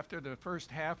story. After the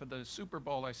first half of the Super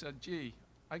Bowl, I said, gee,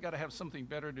 I got to have something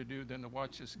better to do than to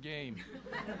watch this game.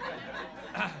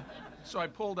 So I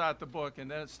pulled out the book, and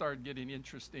then it started getting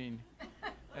interesting.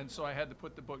 And so I had to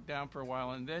put the book down for a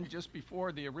while. And then just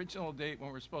before the original date when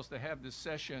we were supposed to have this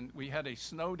session, we had a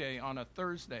snow day on a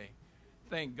Thursday.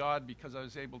 Thank God, because I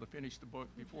was able to finish the book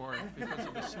before because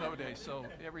of the snow day. So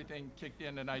everything kicked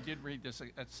in, and I did read this.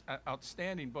 It's an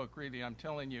outstanding book, really, I'm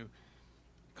telling you.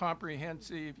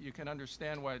 Comprehensive. You can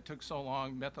understand why it took so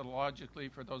long methodologically.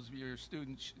 For those of your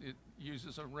students, it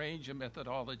uses a range of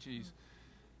methodologies.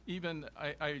 Even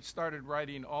I started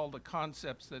writing all the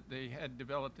concepts that they had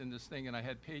developed in this thing, and I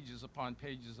had pages upon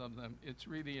pages of them. It's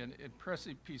really an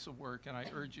impressive piece of work, and I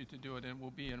urge you to do it, and it will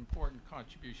be an important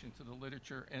contribution to the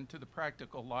literature and to the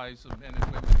practical lives of men and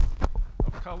women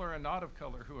of color and not of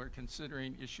color who are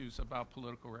considering issues about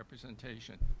political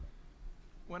representation.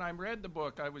 When I read the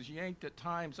book, I was yanked at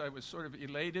times. I was sort of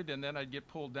elated, and then I'd get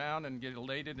pulled down and get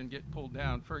elated and get pulled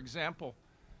down. For example,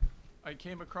 I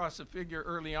came across a figure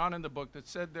early on in the book that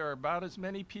said there are about as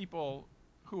many people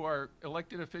who are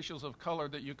elected officials of color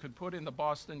that you could put in the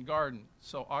Boston Garden,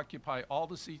 so occupy all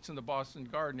the seats in the Boston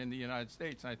Garden in the United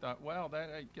States. And I thought, well,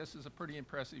 that I guess is a pretty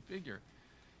impressive figure.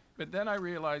 But then I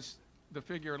realized the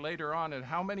figure later on at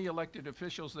how many elected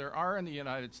officials there are in the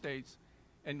United States,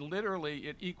 and literally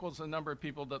it equals the number of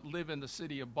people that live in the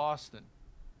city of Boston.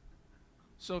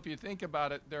 So if you think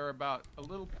about it, there are about a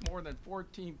little more than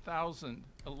 14,000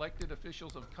 elected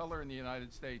officials of color in the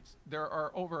United States. There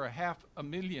are over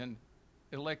 500,000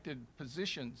 elected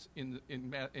positions in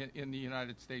the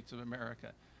United States of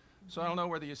America. So I don't know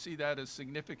whether you see that as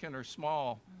significant or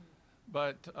small,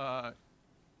 but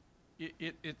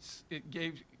it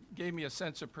gave me a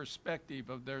sense of perspective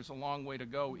of there's a long way to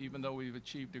go, even though we've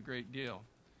achieved a great deal.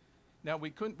 Now,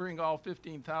 we couldn't bring all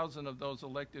 15,000 of those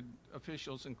elected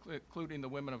officials, including the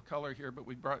women of color here, but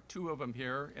we brought 2 of them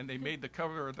here, and they made the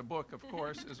cover of the book, of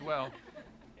course, as well.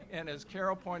 And as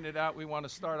Carol pointed out, we want to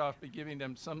start off by giving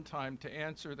them some time to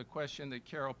answer the question that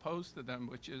Carol posed to them,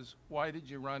 which is, why did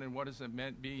you run, and what does it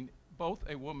mean being both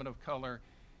a woman of color,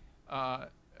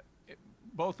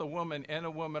 both a woman and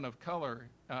a woman of color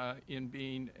in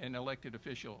being an elected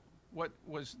official? What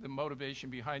was the motivation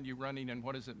behind you running, and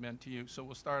what has it meant to you? So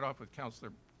we'll start off with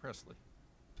Councilor Pressley.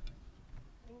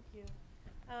 Thank you.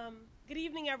 Good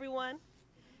evening, everyone.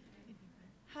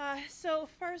 So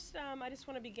first, I just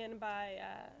want to begin by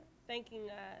thanking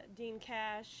Dean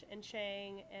Cash and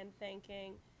Chang, and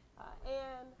thanking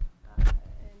Ann and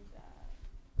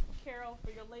Carol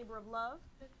for your labor of love.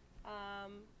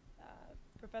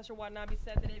 Professor Watanabe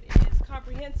said that it is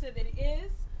comprehensive. It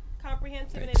is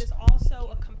comprehensive, and it is also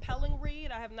a compelling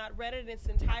read. I have not read it in its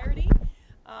entirety,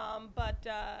 but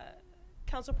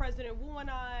Council President Wu and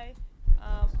I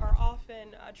are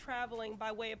often traveling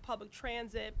by way of public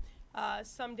transit,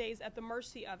 some days at the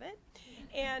mercy of it,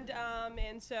 and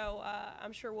so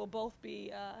I'm sure we'll both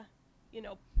be,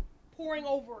 pouring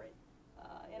over it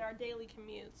in our daily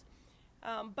commutes.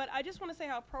 But I just want to say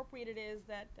how appropriate it is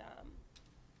that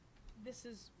this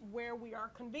is where we are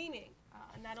convening,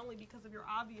 not only because of your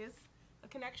obvious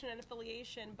connection and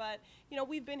affiliation, but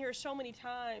we've been here so many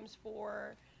times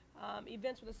for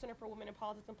events with the Center for Women in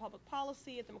Politics and Public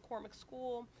Policy at the McCormick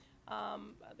School,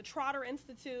 the Trotter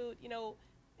Institute,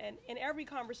 and every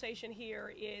conversation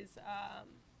here is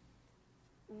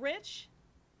rich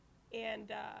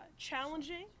and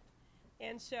challenging,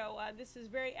 and so this is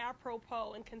very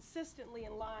apropos and consistently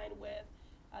in line with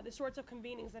the sorts of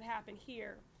convenings that happen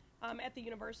here at the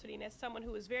university. And as someone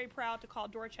who is very proud to call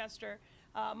Dorchester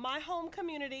my home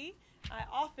community, I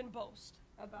often boast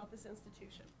about this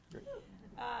institution.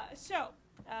 So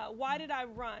why did I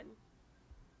run?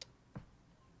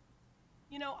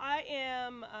 I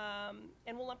am,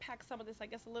 and we'll unpack some of this, I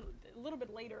guess, a little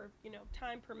bit later,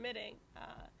 time permitting.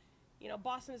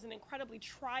 Boston is an incredibly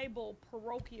tribal,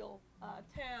 parochial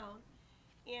town,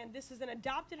 and this is an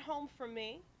adopted home for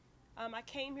me. I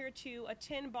came here to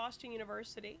attend Boston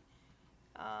University.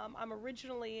 I'm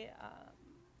originally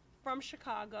from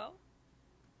Chicago.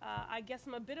 I guess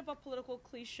I'm a bit of a political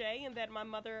cliche in that my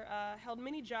mother held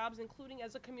many jobs, including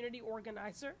as a community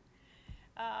organizer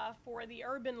for the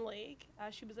Urban League.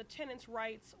 She was a tenants'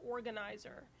 rights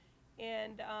organizer.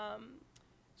 And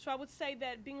so I would say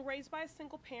that being raised by a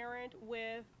single parent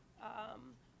with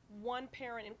one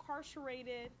parent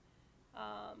incarcerated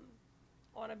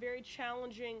on a very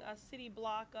challenging city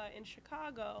block in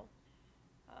Chicago,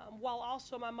 while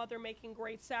also my mother making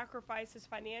great sacrifices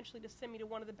financially to send me to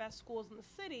one of the best schools in the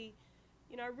city,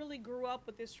 I really grew up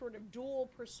with this sort of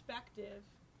dual perspective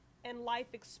and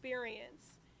life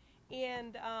experience.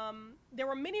 And there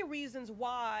were many reasons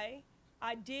why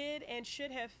I did and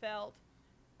should have felt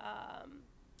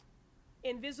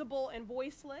invisible and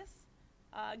voiceless,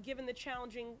 given the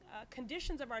challenging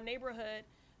conditions of our neighborhood,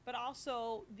 but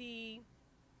also the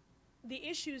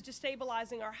issues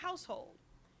destabilizing our household.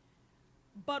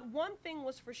 But one thing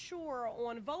was for sure,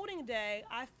 on voting day,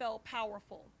 I felt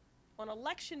powerful. On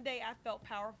election day, I felt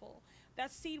powerful.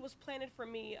 That seed was planted for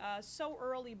me so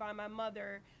early by my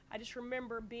mother. I just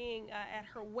remember being at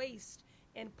her waist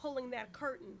and pulling that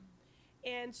curtain.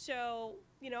 And so,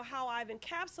 how I've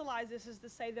encapsulated this is to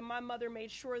say that my mother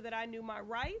made sure that I knew my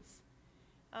rights,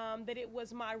 that it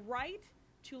was my right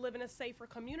to live in a safer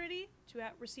community, to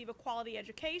receive a quality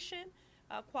education,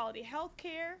 quality health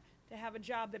care, to have a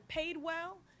job that paid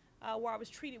well, where I was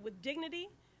treated with dignity.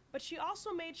 But she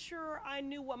also made sure I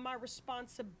knew what my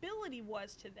responsibility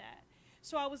was to that.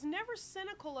 So I was never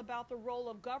cynical about the role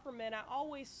of government. I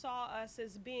always saw us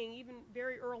as being, even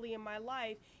very early in my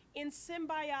life, in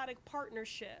symbiotic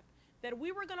partnership, that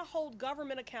we were going to hold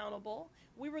government accountable,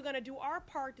 we were going to do our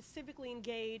part to civically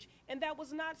engage, and that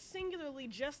was not singularly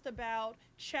just about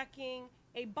checking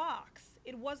a box.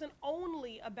 It wasn't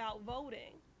only about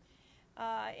voting.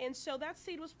 And so that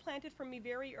seed was planted for me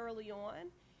very early on,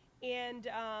 and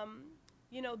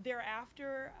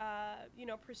thereafter,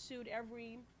 pursued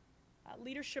every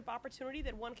leadership opportunity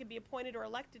that one could be appointed or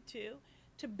elected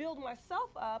to build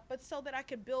myself up, but so that I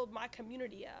could build my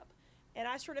community up. And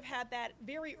I sort of had that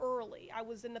very early. I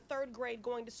was in the 3rd grade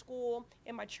going to school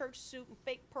in my church suit and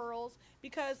fake pearls,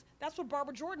 because that's what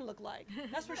Barbara Jordan looked like.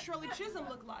 That's what Shirley Chisholm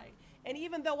looked like. And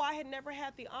even though I had never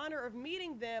had the honor of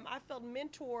meeting them, I felt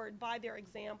mentored by their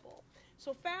example.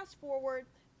 So fast forward,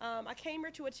 I came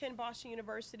here to attend Boston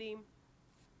University,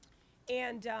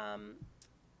 and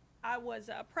I was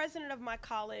president of my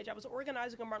college. I was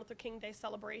organizing a Martin Luther King Day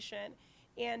celebration.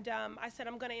 And I said,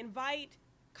 I'm going to invite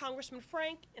Congressman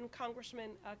Frank and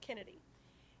Congressman Kennedy.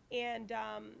 And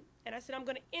I said, I'm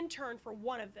going to intern for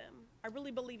one of them. I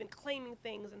really believe in claiming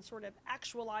things and sort of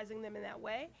actualizing them in that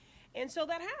way. And so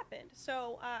that happened.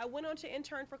 So I went on to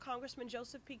intern for Congressman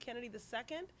Joseph P. Kennedy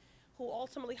II, who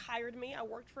ultimately hired me. I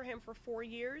worked for him for 4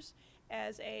 years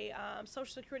as a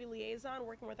Social Security liaison,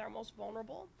 working with our most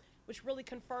vulnerable, which really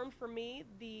confirmed for me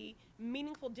the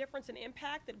meaningful difference and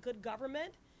impact that good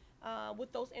government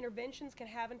with those interventions can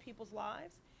have in people's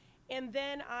lives. And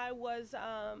then I was,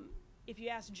 if you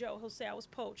ask Joe, he'll say I was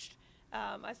poached.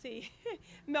 I see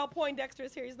Mel Poindexter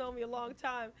is here. He's known me a long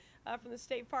time from the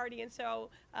state party. And so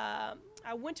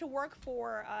I went to work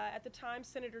for, at the time,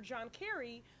 Senator John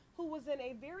Kerry, who was in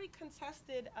a very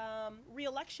contested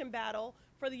re-election battle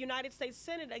for the United States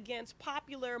Senate against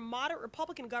popular moderate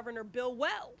Republican Governor Bill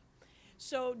Weld.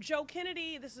 So Joe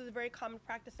Kennedy, this is a very common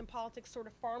practice in politics, sort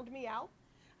of farmed me out.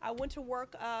 I went to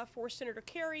work for Senator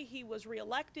Kerry. He was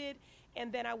reelected,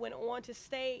 and then I went on to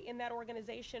stay in that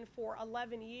organization for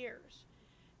 11 years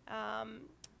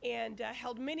and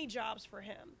held many jobs for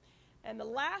him. And the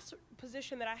last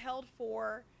position that I held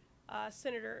for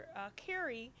Senator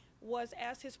Kerry was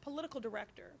as his political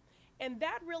director. And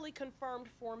that really confirmed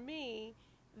for me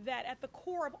that at the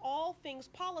core of all things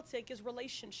politic is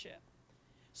relationship.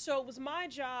 So it was my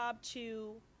job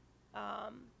to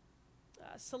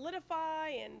solidify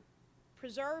and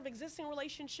preserve existing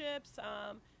relationships,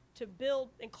 to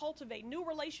build and cultivate new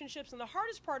relationships, and the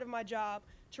hardest part of my job,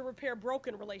 to repair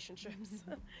broken relationships.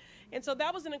 And so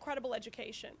that was an incredible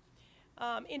education.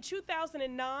 In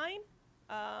 2009,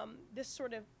 this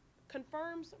sort of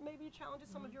confirms, maybe it challenges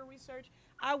some of your research.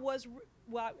 I was,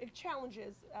 well, it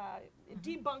challenges, it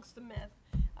debunks the myth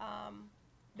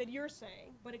that you're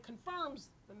saying, but it confirms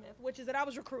the myth, which is that I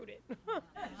was recruited.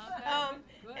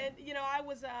 And, you know, I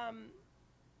was,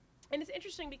 and it's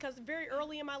interesting because very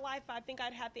early in my life, I think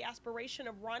I'd had the aspiration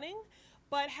of running,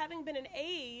 but having been an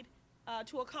aide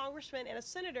to a congressman and a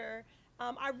senator,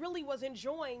 I really was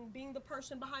enjoying being the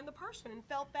person behind the person and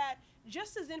felt that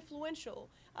just as influential.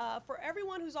 For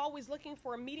everyone who's always looking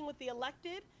for a meeting with the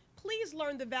elected, please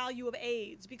learn the value of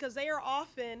aides, because they are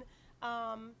often,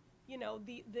 you know,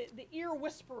 the ear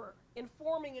whisperer,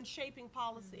 informing and shaping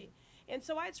policy. And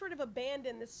so I had sort of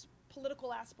abandoned this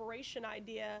political aspiration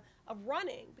idea of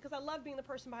running because I love being the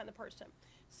person behind the person.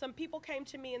 Some people came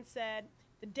to me and said,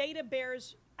 the data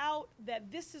bears out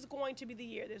that this is going to be the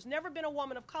year. There's never been a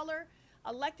woman of color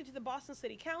elected to the Boston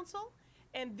City Council,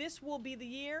 and this will be the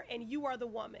year, and you are the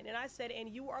woman. And I said, and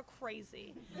you are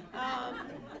crazy.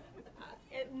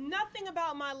 Nothing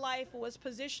about my life was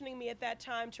positioning me at that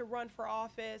time to run for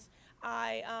office.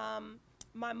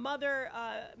 My mother,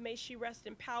 may she rest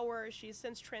in power, she has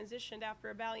since transitioned after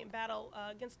a valiant battle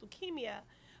against leukemia,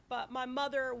 but my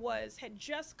mother had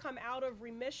just come out of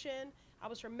remission. I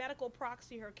was her medical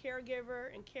proxy, her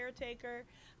caregiver and caretaker.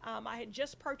 I had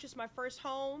just purchased my first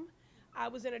home. I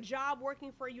was in a job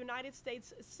working for a United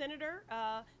States senator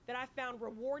that I found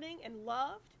rewarding and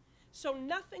loved. So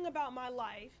nothing about my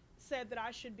life said that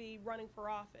I should be running for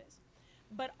office.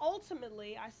 But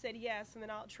ultimately, I said yes, and then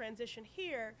I'll transition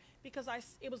here, because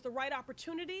it was the right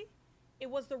opportunity, it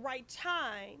was the right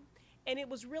time, and it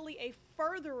was really a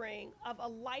furthering of a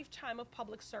lifetime of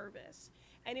public service.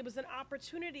 And it was an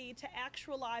opportunity to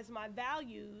actualize my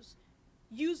values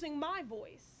using my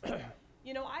voice.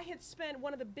 You know, I had spent,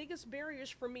 one of the biggest barriers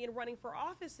for me in running for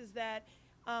office is that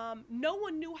no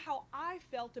one knew how I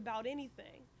felt about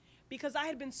anything, because I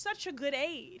had been such a good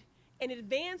aide in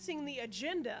advancing the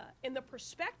agenda and the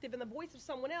perspective and the voice of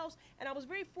someone else. And I was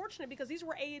very fortunate because these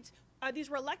were aides, these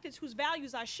were electeds whose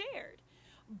values I shared.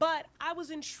 But I was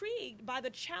intrigued by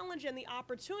the challenge and the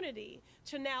opportunity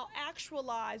to now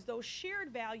actualize those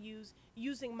shared values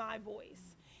using my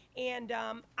voice. And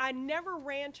I never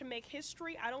ran to make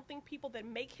history. I don't think people that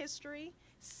make history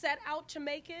set out to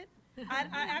make it. I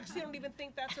actually don't even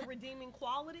think that's a redeeming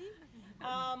quality.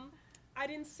 I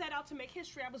didn't set out to make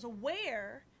history. I was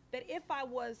aware that if I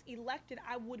was elected,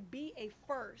 I would be a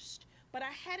first, but I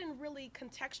hadn't really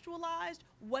contextualized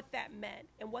what that meant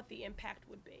and what the impact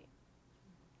would be.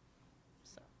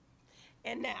 So,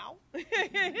 and now,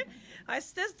 my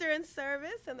sister in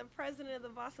service and the president of the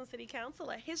Boston City Council,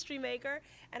 a history maker,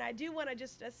 and I do want to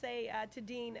just say to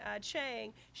Dean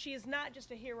Chang, she is not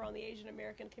just a hero in the Asian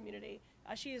American community.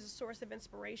 She is a source of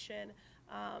inspiration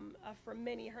for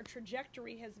many. Her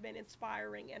trajectory has been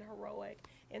inspiring and heroic.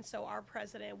 And so our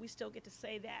president, we still get to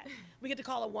say that. We get to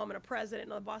call a woman a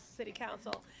president on the Boston City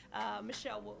Council,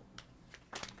 Michelle Wu.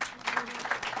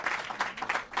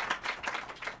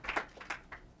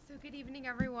 So Good evening,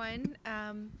 everyone.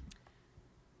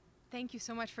 Thank you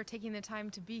so much for taking the time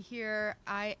to be here.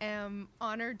 I am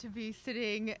honored to be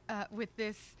sitting with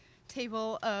this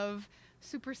table of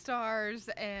superstars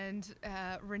and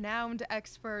renowned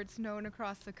experts known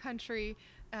across the country,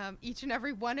 each and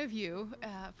every one of you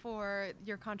for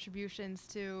your contributions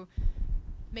to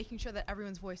making sure that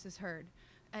everyone's voice is heard.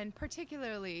 And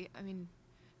particularly, I mean,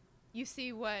 you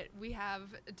see what we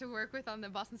have to work with on the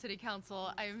Boston City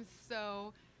Council. I am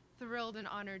so thrilled and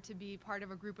honored to be part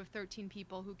of a group of 13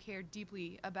 people who care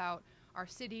deeply about our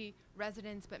city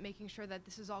residents, but making sure that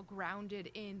this is all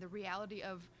grounded in the reality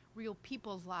of real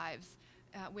people's lives,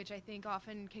 which I think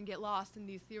often can get lost in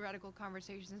these theoretical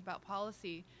conversations about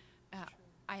policy.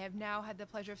 I have now had the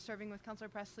pleasure of serving with Councilor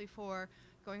Pressley for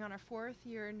going on our 4th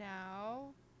year now,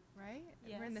 right?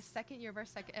 Yes. We're in the 2nd year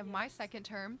of my 2nd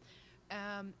term,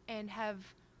 and have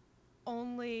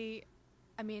only,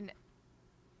 I mean,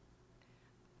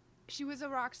 she was a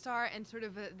rock star and sort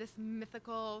of this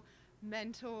mythical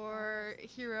mentor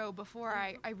hero before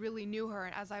I really knew her,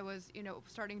 and as I was, you know,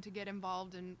 starting to get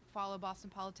involved and follow Boston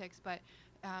politics, but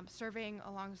serving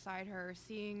alongside her,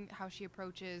 seeing how she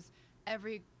approaches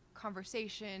every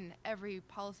conversation, every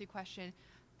policy question,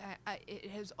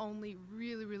 it has only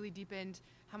really deepened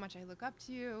how much I look up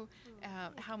to you,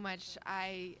 how much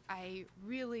I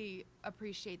really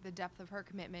appreciate the depth of her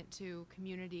commitment to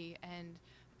community and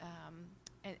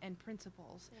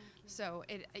principles. So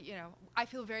you know, I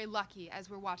feel very lucky as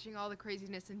we're watching all the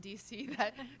craziness in DC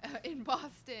that in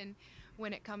Boston,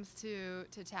 when it comes to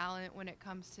talent, when it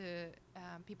comes to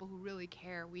people who really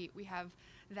care, we have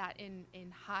that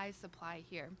in high supply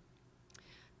here.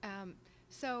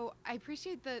 So I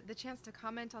appreciate the chance to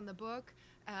comment on the book.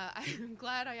 I'm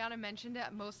glad Ayanna mentioned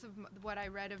it. Most of what I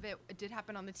read of it did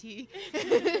happen on the T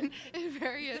in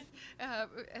various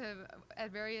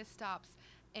at various stops.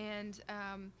 And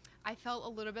I felt a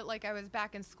little bit like I was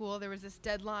back in school. There was this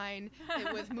deadline.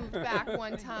 It was moved back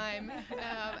one time,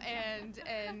 and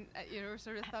you know, we're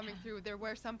sort of thumbing through. There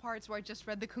were some parts where I just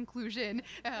read the conclusion,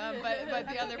 but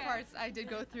the other parts I did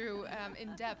go through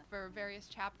in depth for various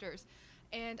chapters.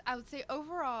 And I would say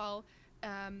overall,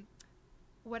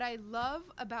 what I love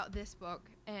about this book,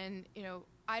 and you know,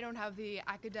 I don't have the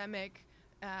academic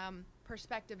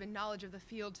perspective and knowledge of the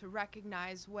field to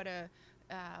recognize what a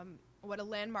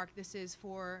landmark this is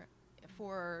for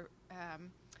sort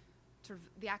of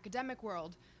the academic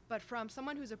world, but from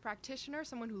someone who's a practitioner,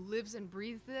 someone who lives and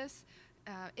breathes this,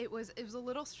 it was a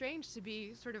little strange to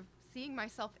be sort of seeing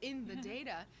myself in the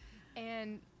data,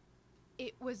 and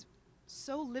it was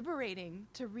so liberating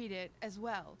to read it as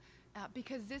well,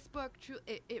 because this book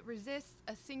it resists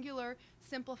a singular,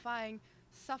 simplifying,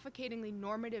 suffocatingly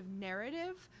normative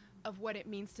narrative of what it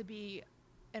means to be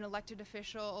an elected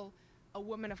official, a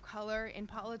woman of color in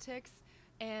politics,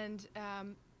 and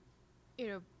you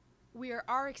know,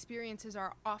 our experiences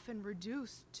are often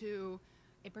reduced to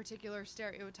a particular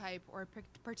stereotype or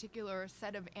a particular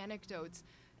set of anecdotes.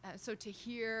 So to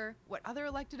hear what other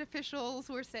elected officials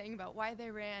were saying about why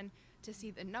they ran, to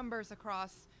see the numbers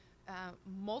across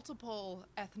multiple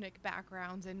ethnic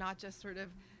backgrounds and not just sort of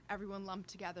everyone lumped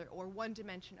together or one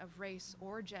dimension of race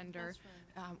or gender,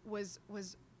 was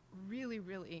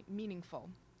really meaningful.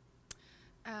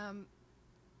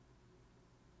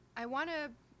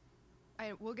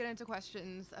 We'll get into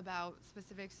questions about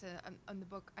specifics on the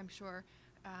book, I'm sure.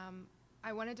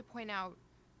 I wanted to point out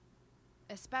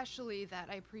especially that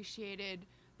I appreciated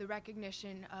the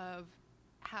recognition of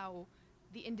how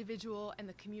the individual and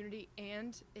the community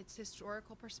and its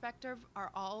historical perspective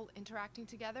are all interacting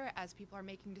together as people are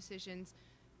making decisions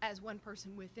as one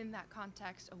person within that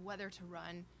context of whether to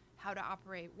run, how to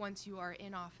operate once you are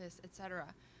in office,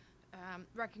 etc.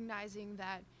 Recognizing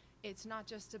that it's not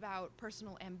just about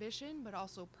personal ambition, but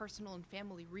also personal and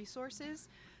family resources,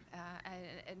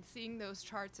 and seeing those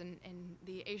charts and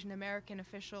the Asian American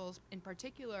officials in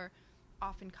particular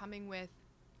often coming with,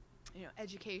 you know,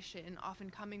 education, often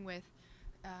coming with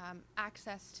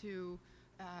access to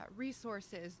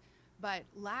resources, but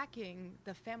lacking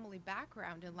the family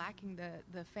background and lacking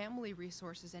the family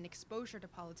resources and exposure to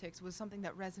politics was something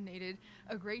that resonated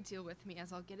a great deal with me,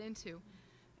 as I'll get into.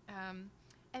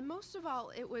 And most of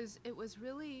all, it was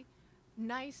really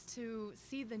nice to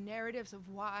see the narratives of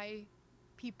why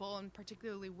people, and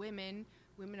particularly women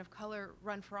of color,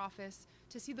 run for office,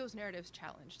 to see those narratives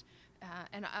challenged.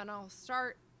 And I'll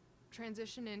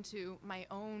transition into my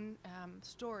own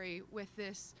story with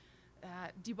this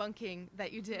debunking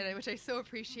that you did, which I so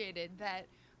appreciated, that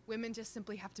women just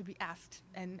simply have to be asked,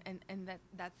 and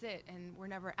that's it, and we're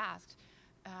never asked,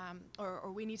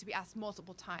 or we need to be asked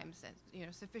multiple times, and, you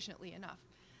know, sufficiently enough.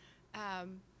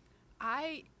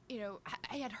 I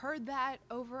had heard that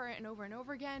over and over and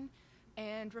over again,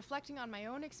 and reflecting on my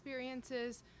own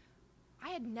experiences, I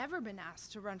had never been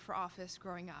asked to run for office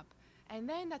growing up. And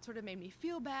then that sort of made me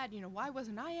feel bad. Why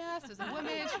wasn't I asked as a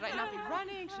woman? Should I not be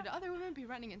running? Should other women be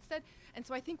running instead? And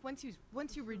so I think once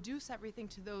you reduce everything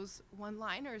to those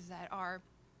one-liners that are,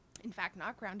 in fact,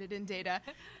 not grounded in data,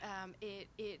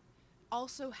 it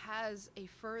also has a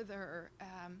further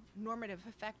normative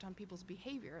effect on people's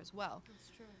behavior as well. That's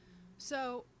true.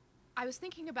 So I was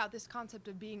thinking about this concept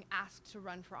of being asked to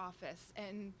run for office,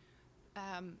 and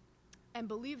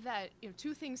believe that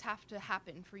two things have to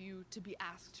happen for you to be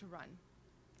asked to run,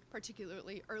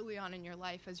 particularly early on in your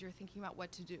life as you're thinking about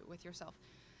what to do with yourself.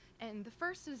 And the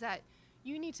first is that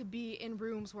you need to be in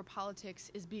rooms where politics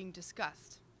is being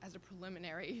discussed as a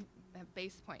preliminary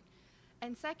base point.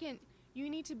 And second, you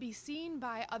need to be seen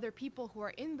by other people who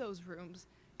are in those rooms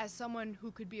as someone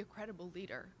who could be a credible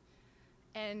leader.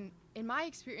 And in my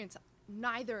experience,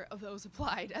 neither of those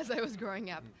applied as I was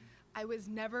growing up. I was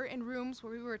never in rooms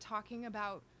where we were talking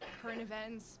about current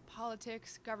events,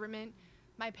 politics, government.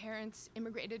 My parents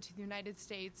immigrated to the United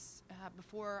States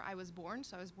before I was born,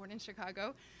 so I was born in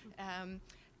Chicago,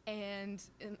 and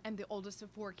the oldest of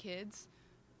 4 kids.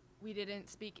 We didn't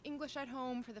speak English at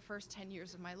home for the first 10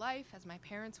 years of my life, as my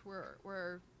parents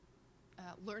were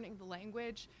learning the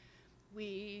language.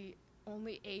 We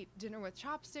only ate dinner with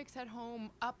chopsticks at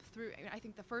home up through, I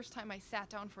think the first time I sat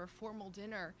down for a formal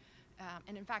dinner,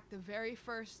 and in fact, the very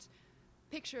first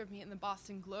picture of me in the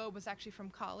Boston Globe was actually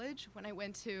from college when I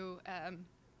went to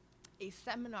a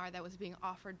seminar that was being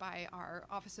offered by our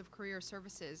Office of Career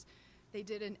Services. They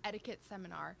did an etiquette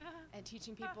seminar and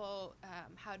teaching people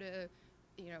how to,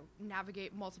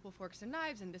 navigate multiple forks and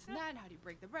knives and this and that, and how do you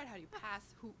break the bread, how do you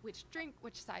pass which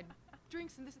side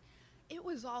drinks, and this. It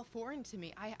was all foreign to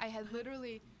me. I had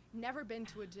literally never been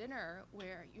to a dinner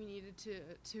where you needed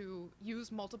to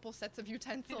use multiple sets of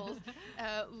utensils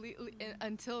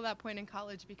until that point in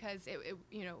college, because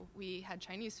we had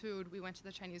Chinese food. We went to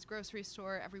the Chinese grocery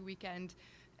store every weekend,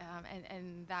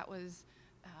 and that was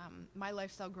my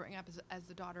lifestyle growing up as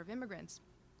the daughter of immigrants.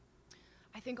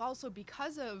 I think also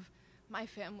because of my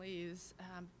family's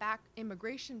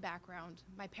immigration background,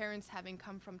 my parents having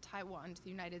come from Taiwan to the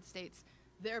United States,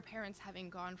 their parents having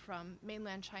gone from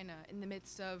mainland China in the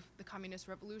midst of the Communist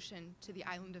Revolution to the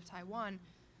island of Taiwan,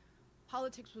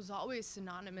 politics was always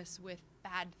synonymous with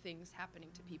bad things happening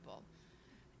to people.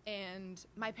 And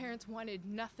my parents wanted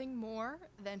nothing more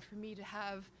than for me to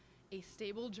have a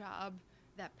stable job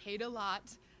that paid a lot,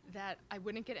 that I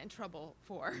wouldn't get in trouble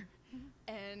for.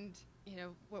 And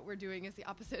what we're doing is the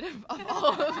opposite of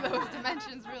all of those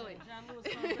dimensions, really. John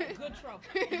Lewis calls it good trouble.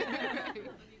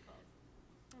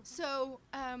 So,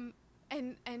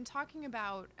 and talking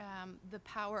about the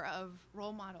power of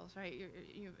role models, right?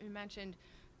 You mentioned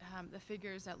the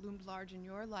figures that loomed large in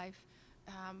your life.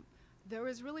 There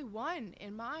was really one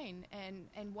in mine,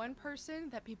 and one person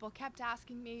that people kept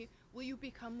asking me, will you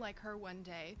become like her one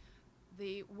day?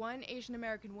 The one Asian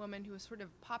American woman who was sort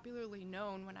of popularly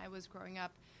known when I was growing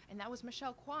up, and that was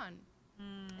Michelle Kwan.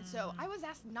 And so I was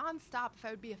asked nonstop if I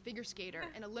would be a figure skater,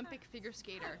 an Olympic figure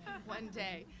skater one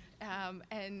day.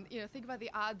 And think about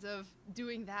the odds of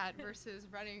doing that versus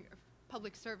running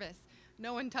public service.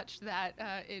 No one touched that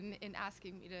in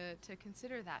asking me to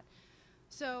consider that.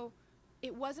 So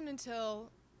it wasn't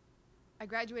until I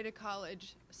graduated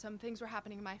college, some things were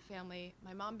happening in my family.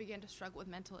 My mom began to struggle with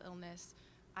mental illness.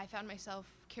 I found myself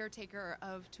caretaker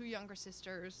of 2 younger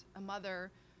sisters, a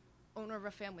mother, owner of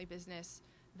a family business,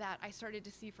 that I started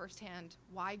to see firsthand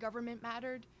why government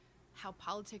mattered, how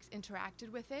politics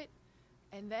interacted with it,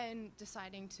 and then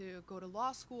deciding to go to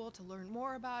law school to learn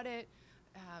more about it,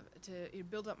 to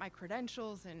build up my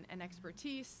credentials and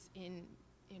expertise in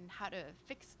how to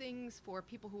fix things for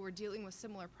people who were dealing with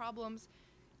similar problems,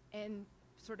 and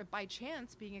sort of by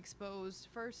chance being exposed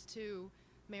first to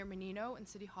Mayor Menino in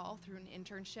City Hall through an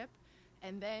internship,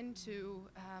 and then to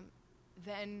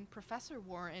then Professor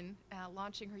Warren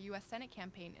launching her U.S. Senate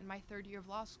campaign in my 3rd year of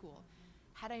law school.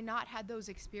 Had I not had those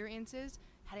experiences,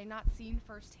 had I not seen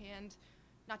firsthand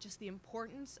not just the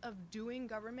importance of doing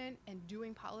government and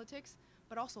doing politics,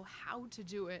 but also how to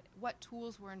do it, what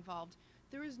tools were involved,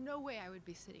 there is no way I would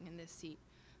be sitting in this seat.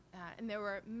 And there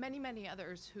were many, many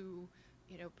others who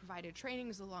provided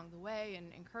trainings along the way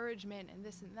and encouragement and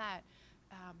this and that.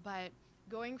 But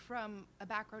going from a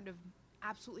background of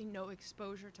absolutely no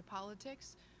exposure to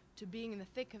politics to being in the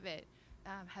thick of it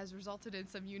has resulted in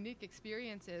some unique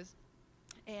experiences.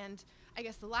 And I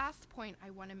guess the last point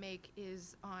I want to make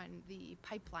is on the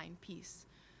pipeline piece,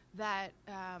 that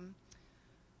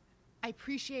I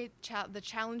appreciate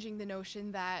challenging the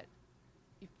notion that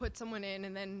you've put someone in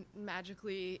and then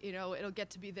magically, you know, it'll get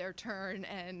to be their turn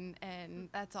and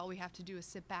that's all we have to do is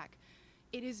sit back.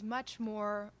 It is much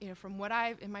more, you know, from what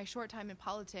in my short time in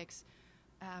politics,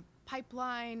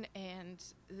 pipeline and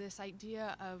this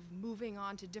idea of moving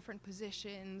on to different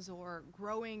positions or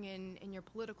growing in your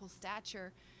political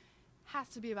stature has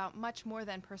to be about much more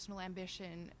than personal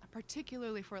ambition,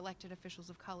 particularly for elected officials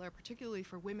of color, particularly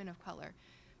for women of color,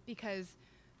 because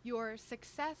your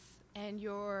success and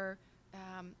your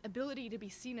ability to be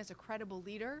seen as a credible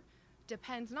leader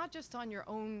depends not just on your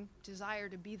own desire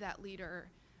to be that leader,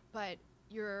 but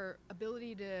your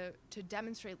ability to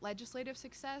demonstrate legislative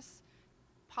success,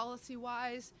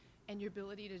 policy-wise, and your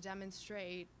ability to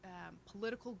demonstrate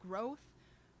political growth,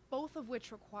 both of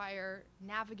which require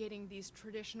navigating these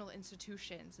traditional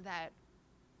institutions that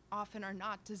often are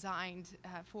not designed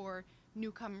for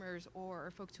newcomers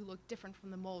or folks who look different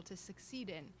from the mold to succeed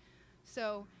in.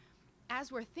 So as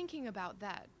we're thinking about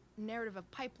that narrative of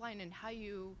pipeline and how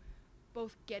you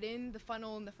both get in the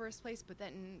funnel in the first place, but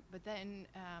then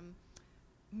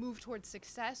move towards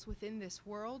success within this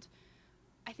world,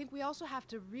 I think we also have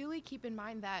to really keep in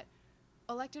mind that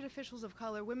elected officials of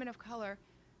color, women of color,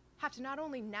 have to not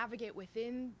only navigate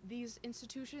within these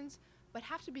institutions, but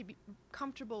have to be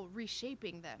comfortable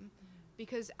reshaping them,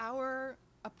 because our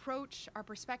approach, our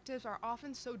perspectives are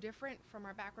often so different from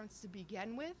our backgrounds to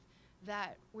begin with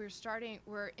that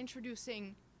we're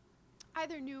introducing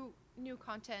either new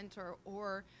content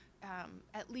or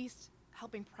at least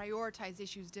helping prioritize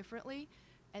issues differently,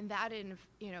 and that in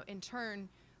turn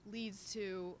leads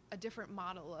to a different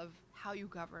model of how you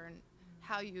govern,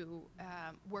 how you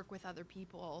work with other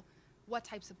people, what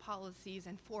types of policies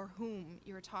and for whom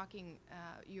you're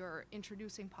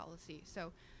introducing policy.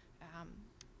 So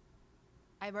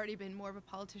I've already been more of a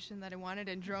politician than I wanted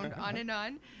and droned on and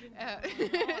on.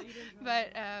 But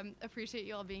appreciate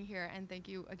you all being here, and thank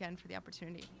you again for the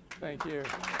opportunity. Thank you.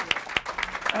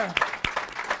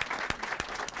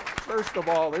 First of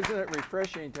all, isn't it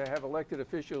refreshing to have elected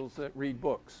officials that read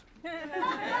books? Certainly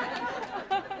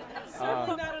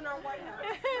not in our White House.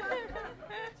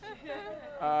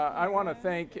 I want to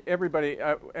thank everybody,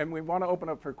 and we want to open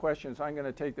up for questions. I'm going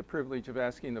to take the privilege of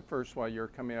asking the first while you're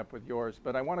coming up with yours,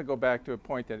 but I want to go back to a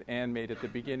point that Ann made at the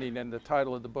beginning, and the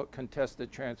title of the book,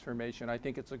 Contested Transformation. I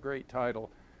think it's a great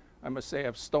title. I must say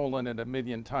I've stolen it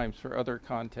 1,000,000 times for other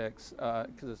contexts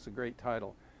because it's a great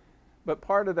title. But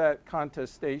part of that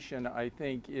contestation, I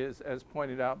think, is, as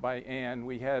pointed out by Ann,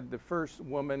 we had the first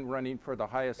woman running for the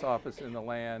highest office in the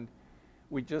land.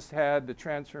 We just had the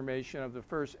transformation of the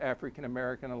first African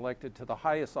American elected to the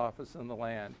highest office in the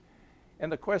land.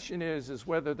 And the question is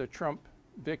whether the Trump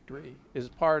victory is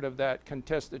part of that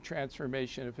contested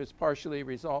transformation, if it's partially a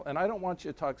result. And I don't want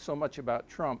you to talk so much about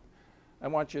Trump. I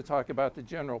want you to talk about the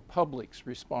general public's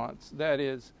response. That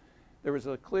is, there was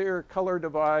a clear color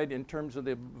divide in terms of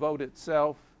the vote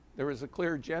itself. There was a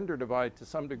clear gender divide to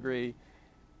some degree,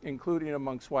 including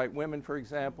amongst white women, for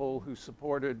example, who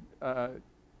supported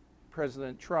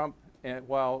President Trump, and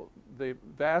while the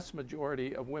vast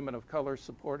majority of women of color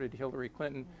supported Hillary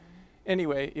Clinton.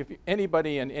 Anyway, if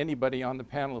anybody on the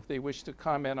panel, if they wish to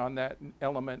comment on that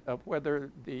element of whether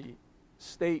the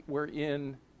state we're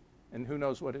in, and who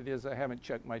knows what it is, I haven't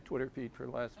checked my Twitter feed for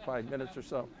the last 5 minutes or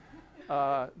so,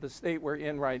 the state we're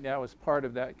in right now is part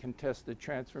of that contested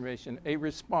transformation, a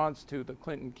response to the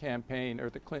Clinton campaign or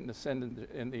the Clinton ascendant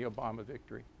in the Obama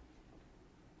victory.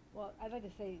 Well, I'd like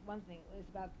to say one thing. It's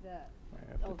about the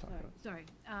Sorry.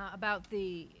 about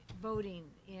the voting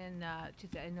in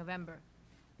November,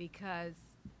 because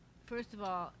first of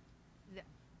all,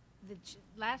 the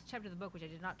last chapter of the book, which I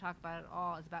did not talk about at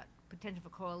all, is about potential for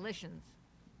coalitions.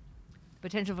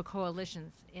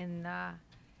 In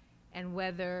and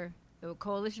whether the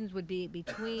coalitions would be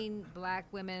between black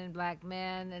women, black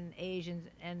men, and Asians,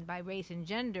 and by race and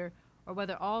gender, or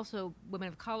whether also women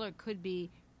of color could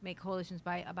make coalitions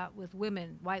with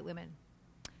women, white women.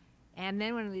 And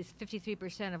then when these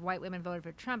 53% of white women voted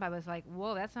for Trump, I was like,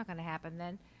 whoa, that's not going to happen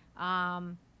then.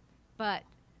 But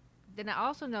then I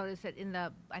also noticed that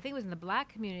I think it was in the black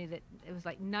community, that it was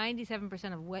like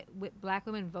 97% of black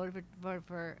women voted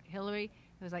for Hillary.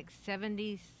 It was like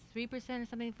 73% or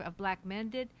something of black men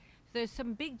did. So there's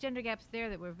some big gender gaps there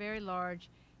that were very large,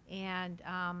 and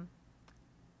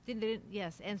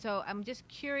yes. And so I'm just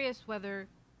curious whether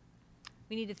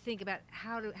we need to think about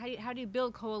how do you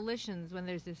build coalitions when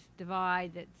there's this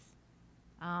divide that's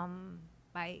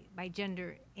by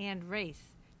gender and race,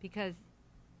 because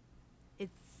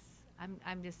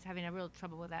I'm just having a real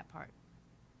trouble with that part.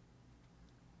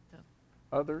 So.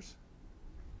 Others?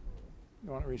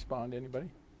 You want to respond, anybody?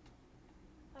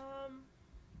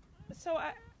 So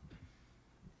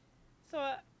So,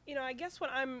 I guess what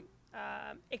I'm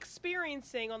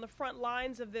experiencing on the front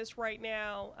lines of this right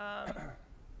now,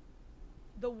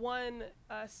 the one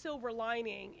silver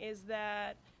lining is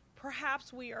that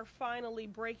perhaps we are finally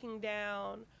breaking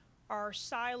down our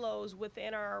silos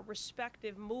within our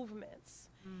respective movements,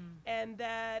 and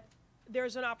that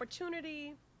there's an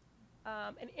opportunity,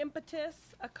 an impetus,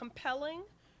 a compelling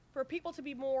for people to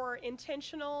be more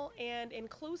intentional and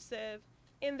inclusive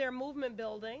in their movement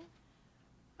building,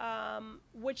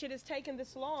 which it has taken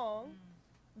this long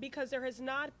because there has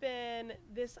not been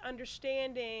this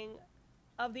understanding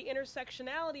of the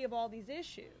intersectionality of all these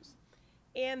issues,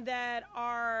 and that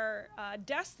our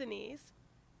destinies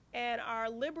and our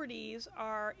liberties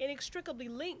are inextricably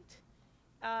linked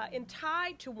and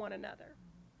tied to one another.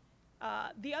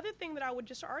 The other thing that I would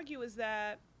just argue is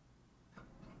that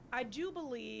I do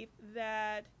believe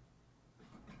that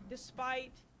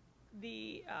despite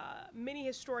the many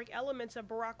historic elements of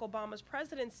Barack Obama's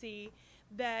presidency,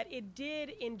 that it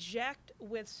did inject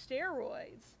with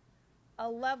steroids a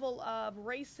level of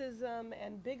racism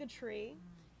and bigotry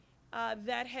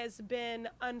that has been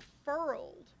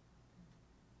unfurled.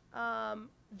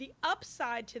 The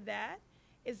upside to that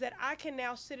is that I can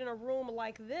now sit in a room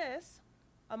like this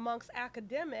amongst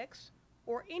academics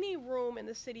or any room in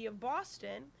the city of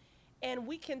Boston, and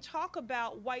we can talk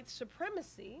about white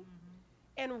supremacy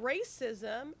and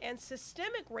racism and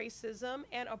systemic racism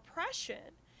and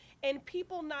oppression, and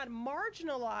people not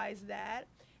marginalize that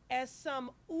as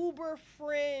some uber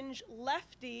fringe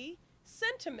lefty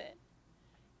sentiment.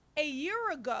 A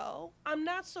year ago, I'm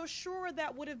not so sure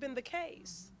that would have been the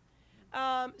case.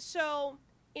 So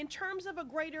in terms of a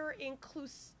greater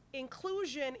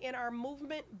inclusion in our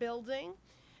movement building,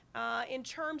 in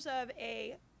terms of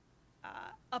a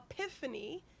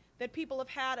epiphany that people have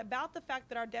had about the fact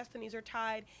that our destinies are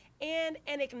tied, and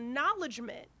an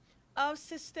acknowledgement of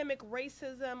systemic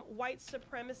racism, white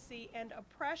supremacy, and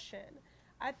oppression,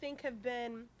 I think have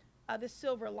been the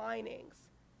silver linings.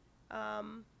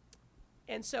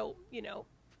 And so,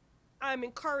 I'm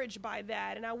encouraged by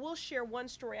that. And I will share one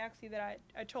story actually that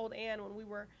I told Ann when we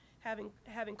were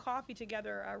having coffee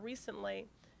together recently.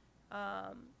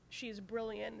 She is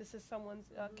brilliant. This is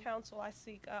someone's counsel I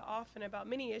seek often about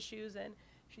many issues, and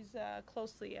she's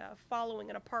closely following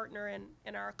and a partner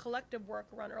in our collective work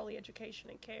around early education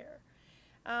and care.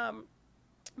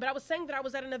 But I was saying that I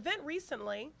was at an event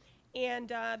recently, and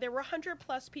there were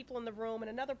 100+ people in the room. And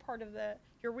another part of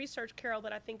your research, Carol,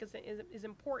 that I think is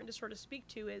important to sort of speak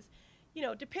to is,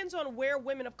 it depends on where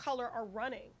women of color are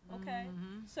running. Okay,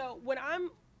 so when I'm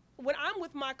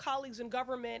with my colleagues in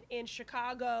government in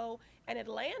Chicago and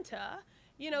Atlanta,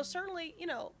 certainly,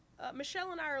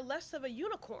 Michelle and I are less of a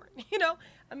unicorn.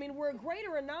 We're a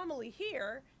greater anomaly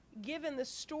here, given the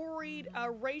storied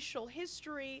racial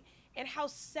history and how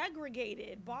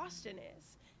segregated Boston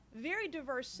is. Very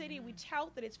diverse city. We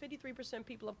tout that it's 53%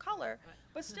 people of color,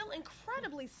 but still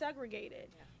incredibly segregated.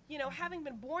 Having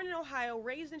been born in Ohio,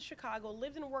 raised in Chicago,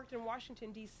 lived and worked in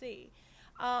Washington, D.C.,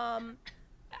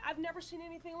 I've never seen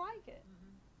anything like it.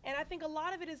 And I think a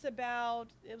lot of it is about,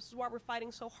 this is why we're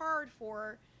fighting so hard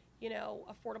for,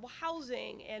 affordable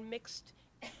housing and mixed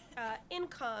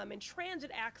income and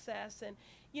transit access. And,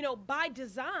 by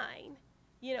design,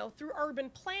 through urban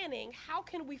planning, how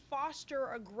can we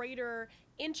foster a greater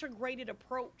integrated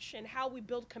approach in how we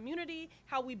build community,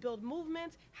 how we build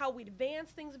movements, how we advance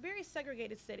things? Very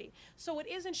segregated city. So it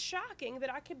isn't shocking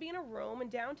that I could be in a room in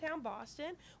downtown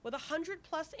Boston with 100+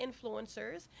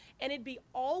 influencers, and it'd be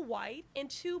all white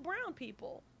and 2 brown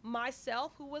people,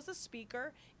 myself, who was a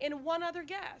speaker, and 1 other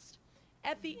guest.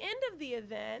 At the end of the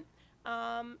event,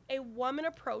 a woman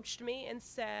approached me and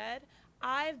said,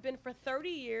 I've been for 30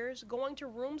 years going to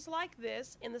rooms like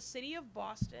this in the city of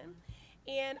Boston,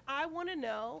 and I want to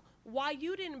know why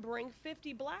you didn't bring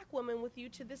 50 black women with you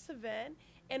to this event,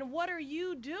 and what are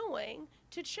you doing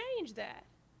to change that?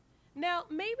 Now,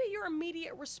 maybe your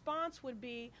immediate response would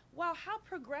be, wow, how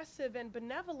progressive and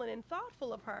benevolent and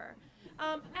thoughtful of her.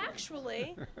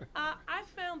 Actually, I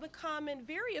found the comment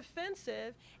very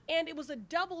offensive, and it was a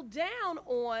double down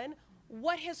on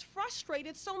what has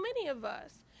frustrated so many of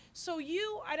us. So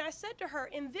and I said to her,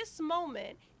 in this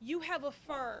moment, you have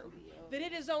affirmed that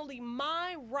it is only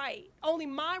my right, only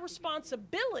my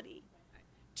responsibility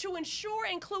to ensure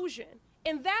inclusion.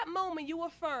 In that moment, you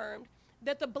affirmed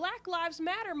that the Black Lives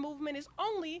Matter movement is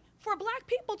only for black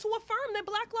people to affirm that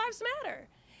Black Lives Matter.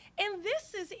 And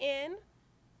this is in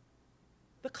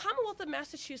the Commonwealth of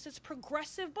Massachusetts,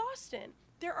 progressive Boston.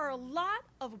 There are a lot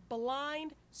of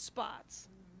blind spots.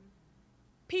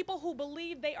 People who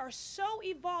believe they are so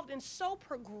evolved and so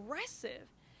progressive,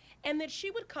 and that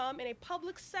she would come in a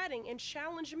public setting and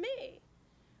challenge me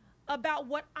about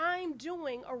what I'm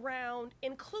doing around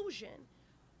inclusion.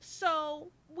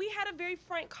 So we had a very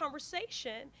frank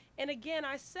conversation. And again,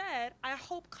 I said, I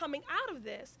hope coming out of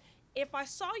this, if I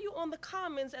saw you on the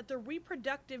Commons at the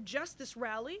reproductive justice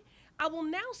rally, I will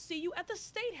now see you at the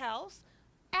State House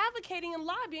advocating and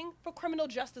lobbying for criminal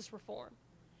justice reform.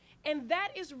 And that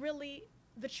is really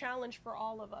the challenge for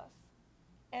all of us.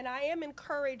 And I am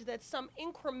encouraged that some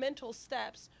incremental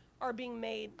steps are being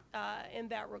made in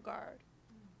that regard.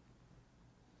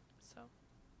 So.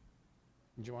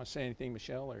 Do you want to say anything,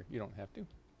 Michelle, or you don't have to?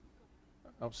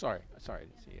 Oh, sorry, I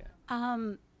didn't see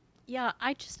that. Yeah,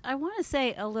 I want to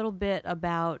say a little bit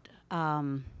about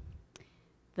the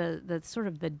sort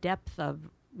of the depth of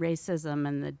racism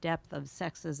and the depth of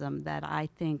sexism that I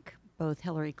think both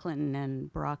Hillary Clinton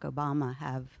and Barack Obama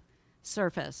have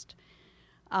surfaced.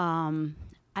 I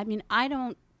mean, I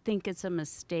don't think it's a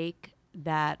mistake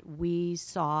that we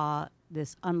saw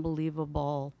this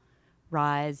unbelievable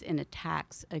rise in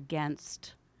attacks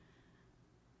against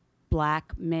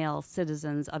black male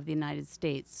citizens of the United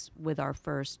States with our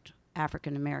first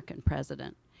African American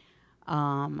president.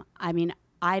 I mean,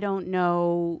 I don't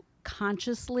know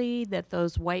consciously that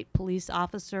those white police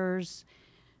officers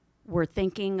were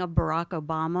thinking of Barack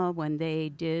Obama when they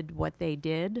did what they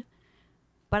did,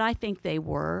 but I think they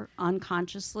were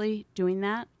unconsciously doing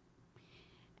that.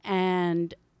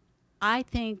 And I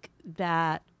think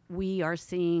that we are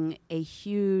seeing a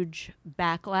huge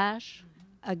backlash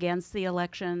against the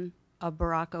election of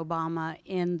Barack Obama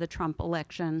in the Trump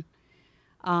election.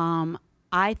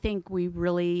 I think we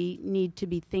really need to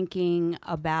be thinking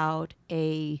about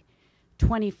a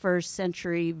 21st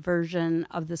century version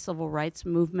of the civil rights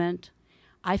movement.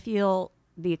 I feel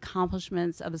the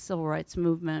accomplishments of the civil rights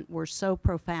movement were so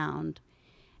profound,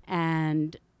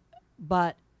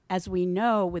 but as we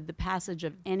know, with the passage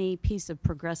of any piece of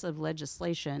progressive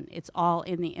legislation, it's all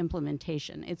in the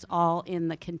implementation. It's all in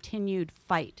the continued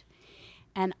fight.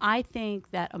 And I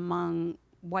think that among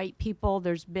white people,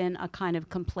 there's been a kind of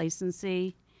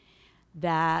complacency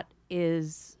that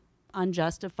is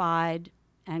unjustified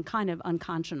and kind of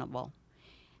unconscionable.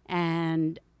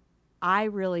 And I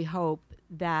really hope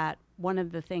that one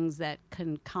of the things that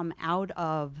can come out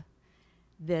of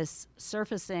this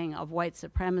surfacing of white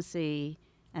supremacy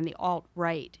and the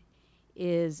alt-right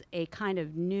is a kind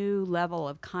of new level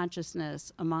of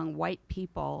consciousness among white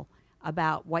people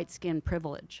about white skin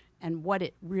privilege and what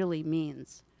it really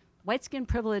means. White skin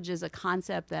privilege is a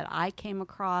concept that I came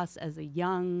across as a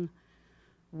young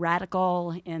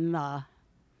radical in the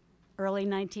early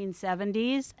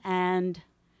 1970s, and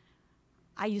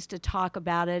I used to talk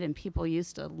about it, and people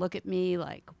used to look at me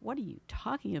like, what are you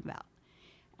talking about?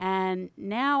 And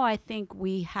now I think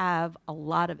we have a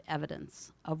lot of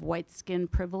evidence of white skin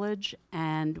privilege,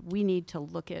 and we need to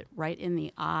look it right in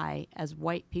the eye as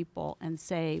white people and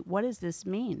say, what does this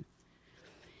mean?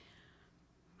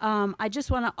 I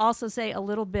just want to also say a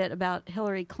little bit about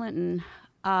Hillary Clinton.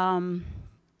 There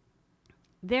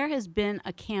has been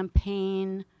a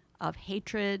campaign of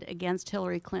hatred against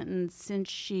Hillary Clinton since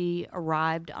she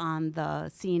arrived on the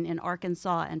scene in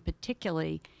Arkansas, and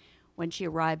particularly when she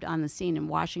arrived on the scene in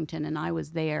Washington, and I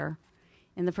was there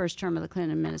in the first term of the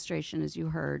Clinton administration, as you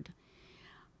heard.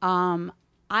 I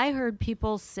heard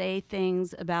people say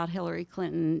things about Hillary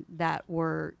Clinton that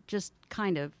were just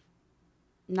kind of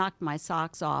knocked my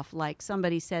socks off. Like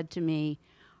somebody said to me,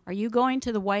 "Are you going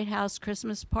to the White House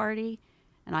Christmas party?"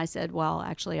 And I said, well,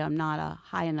 actually, I'm not a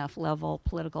high enough level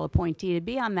political appointee to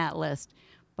be on that list,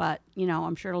 but, you know,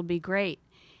 I'm sure it'll be great.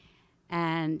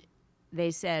 And they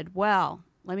said, well,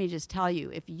 let me just tell you,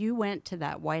 if you went to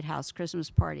that White House Christmas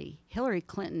party, Hillary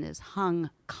Clinton has hung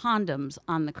condoms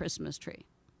on the Christmas tree.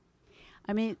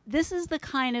 I mean, this is the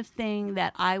kind of thing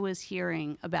that I was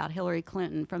hearing about Hillary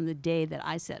Clinton from the day that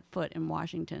I set foot in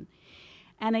Washington.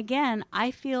 And again,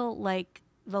 I feel like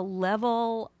the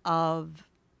level of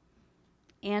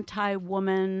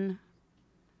anti-woman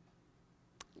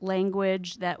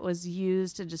language that was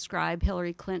used to describe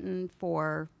Hillary Clinton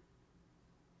for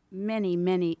many,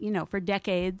 for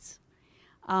decades,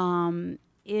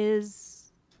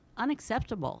 is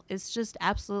unacceptable. It's just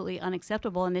absolutely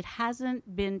unacceptable, and it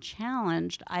hasn't been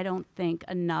challenged, I don't think,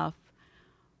 enough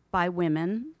by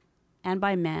women and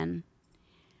by men.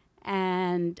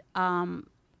 And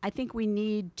I think we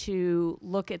need to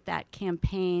look at that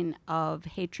campaign of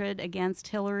hatred against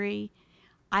Hillary.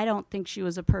 I don't think she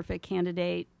was a perfect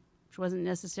candidate. She wasn't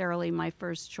necessarily my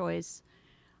first choice.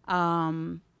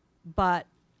 But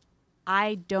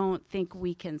I don't think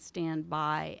we can stand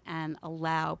by and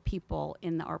allow people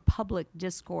in our public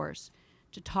discourse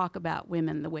to talk about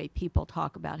women the way people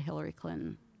talk about Hillary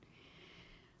Clinton.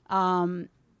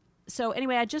 So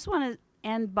anyway, I just want to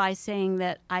end by saying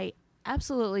that I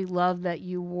absolutely love that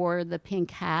you wore the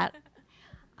pink hat.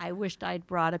 I wished I'd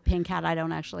brought a pink hat. I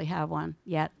don't actually have one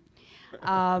yet.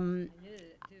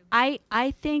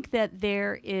 I think that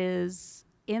there is,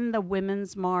 in the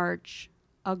Women's March,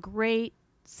 a great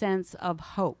sense of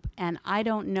hope. And I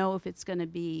don't know if it's going to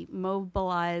be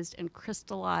mobilized and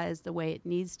crystallized the way it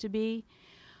needs to be.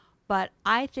 But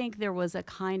I think there was a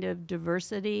kind of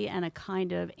diversity and a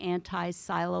kind of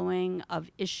anti-siloing of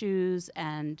issues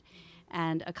and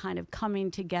a kind of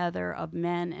coming together of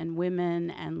men and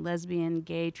women and lesbian,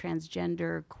 gay,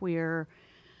 transgender, queer,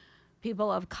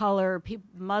 people of color,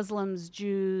 Muslims,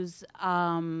 Jews,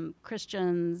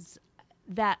 Christians,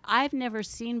 that I've never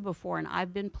seen before. And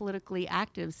I've been politically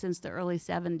active since the early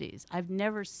 70s. I've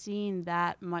never seen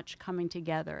that much coming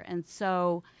together. And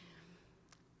so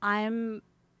I'm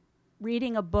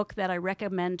reading a book that I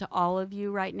recommend to all of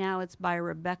you right now. It's by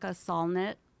Rebecca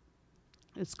Solnit.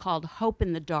 It's called Hope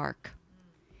in the Dark.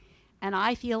 And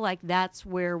I feel like that's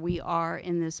where we are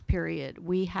in this period.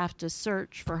 We have to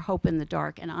search for hope in the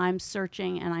dark. And I'm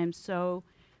searching, and I'm so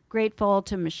grateful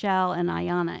to Michelle and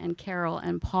Ayanna and Carol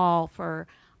and Paul for,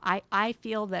 I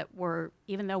feel that we're,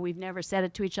 even though we've never said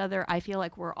it to each other, I feel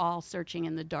like we're all searching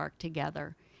in the dark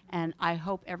together. And I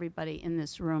hope everybody in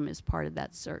this room is part of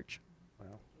that search. Wow,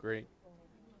 great.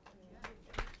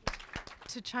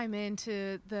 To chime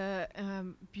into the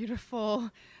beautiful,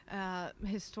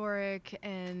 historic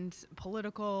and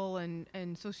political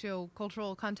and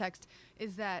socio-cultural context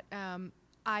is that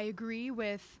I agree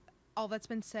with all that's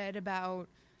been said about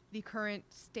the current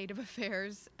state of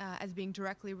affairs as being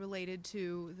directly related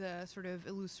to the sort of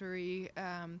illusory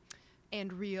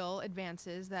and real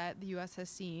advances that the U.S. has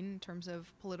seen in terms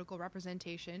of political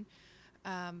representation.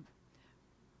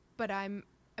 But I mean,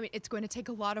 it's going to take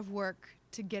a lot of work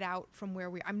to get out from where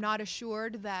I'm not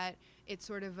assured that it's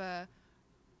sort of a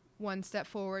one step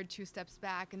forward, 2 steps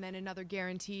back, and then another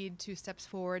guaranteed 2 steps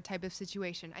forward type of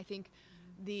situation. I think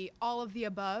all of the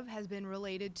above has been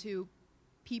related to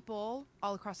people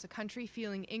all across the country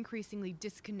feeling increasingly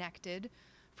disconnected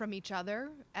from each other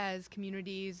as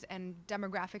communities and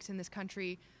demographics in this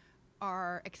country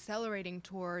are accelerating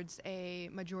towards a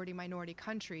majority-minority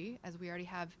country, as we already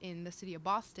have in the city of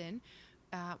Boston,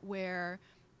 where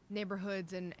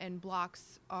neighborhoods and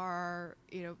blocks are,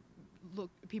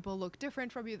 people look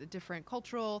different from you, the different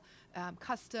cultural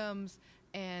customs,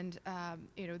 and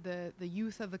the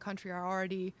youth of the country are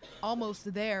already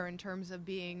almost there in terms of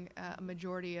being a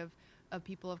majority of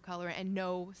people of color, and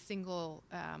no single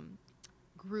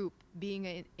group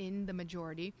being in the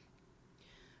majority.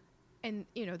 And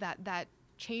that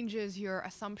changes your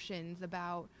assumptions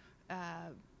about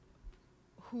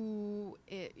who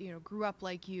grew up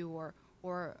like you,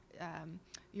 or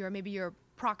maybe your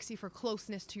proxy for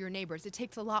closeness to your neighbors. It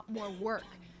takes a lot more work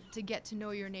to get to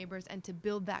know your neighbors and to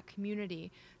build that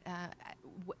community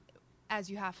as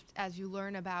you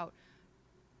learn about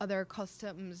other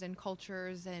customs and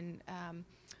cultures and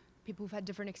people who've had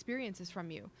different experiences from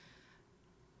you.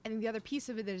 And the other piece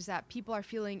of it is that people are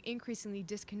feeling increasingly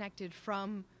disconnected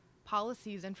from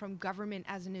policies and from government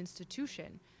as an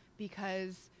institution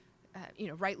because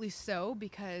rightly so,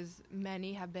 because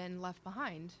many have been left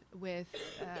behind with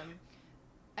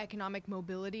economic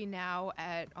mobility now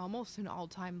at almost an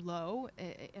all-time low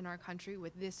in our country,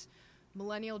 with this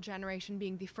millennial generation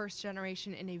being the first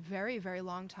generation in a very, very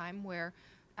long time where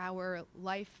our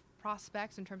life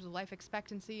prospects in terms of life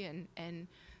expectancy and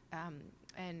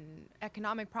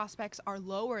economic prospects are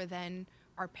lower than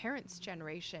our parents'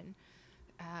 generation.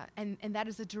 And that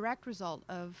is a direct result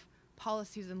of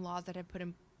policies and laws that have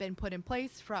been put in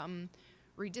place, from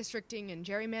redistricting and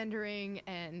gerrymandering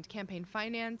and campaign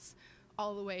finance,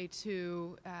 all the way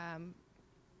to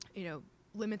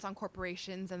limits on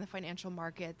corporations and the financial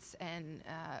markets and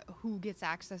who gets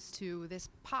access to this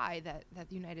pie that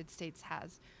the United States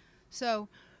has. So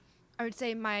I would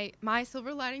say my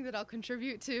silver lining that I'll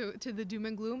contribute to the doom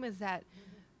and gloom is that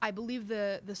I believe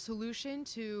the solution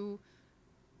to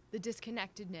the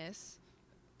disconnectedness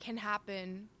can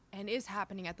happen and is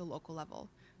happening at the local level.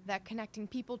 That connecting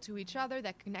people to each other,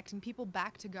 that connecting people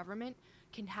back to government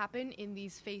can happen in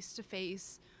these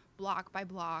face-to-face,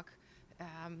 block-by-block,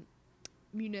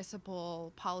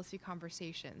 municipal policy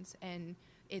conversations. And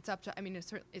it's up to,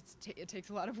 it takes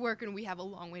a lot of work and we have a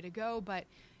long way to go, but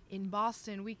in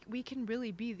Boston, we can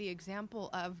really be the example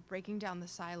of breaking down the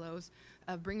silos,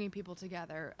 of bringing people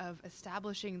together, of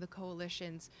establishing the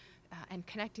coalitions, and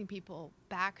connecting people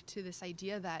back to this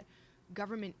idea that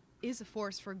government is a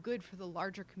force for good for the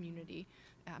larger community,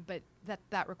 but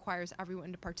that requires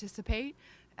everyone to participate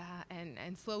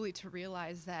and slowly to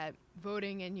realize that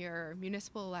voting in your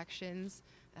municipal elections,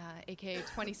 aka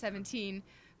 2017,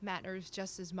 matters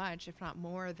just as much, if not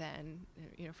more, than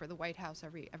for the White House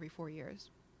every 4 years.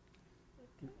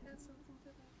 Can I add something to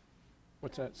that?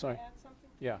 What's that? Sorry. Can I add something?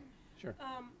 Yeah, sure.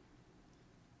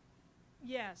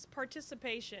 Yes,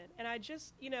 participation. And I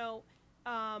just,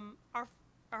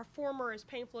 our former, as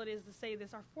painful it is to say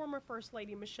this, our former First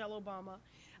Lady, Michelle Obama,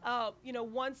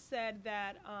 once said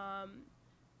that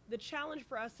the challenge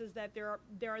for us is that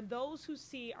there are those who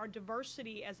see our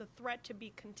diversity as a threat to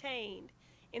be contained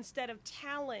instead of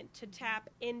talent to tap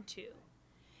into.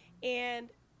 And,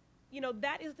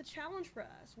 that is the challenge for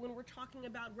us when we're talking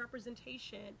about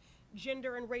representation,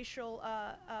 gender and racial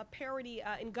parity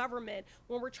in government,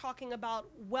 when we're talking about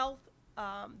wealth,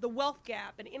 the wealth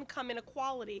gap and income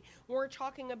inequality, when we're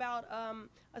talking about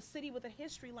a city with a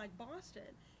history like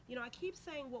Boston. I keep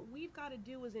saying what we've got to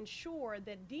do is ensure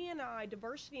that D&I,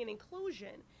 diversity and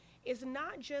inclusion, is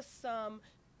not just some,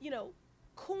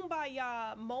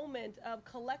 kumbaya moment of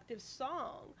collective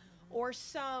song or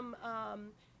some,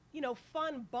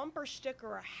 fun bumper sticker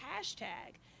or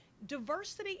hashtag.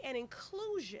 Diversity and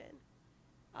inclusion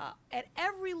at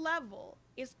every level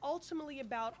is ultimately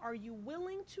about, are you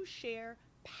willing to share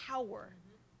power?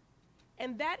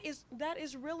 And that is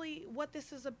really what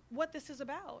this is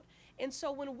about. And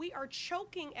so when we are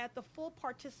choking at the full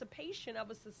participation of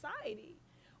a society,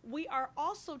 we are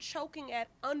also choking at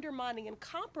undermining and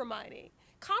compromising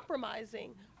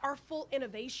our full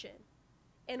innovation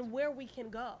and where we can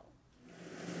go.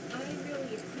 I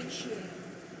really appreciate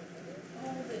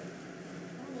all that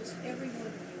almost everyone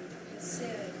of you has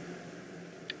said.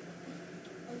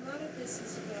 A lot of this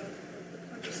is about, the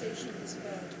conversation is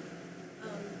about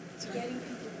getting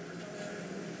people of color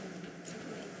to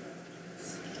vote for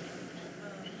us.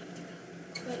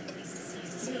 But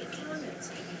your comment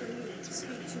for me to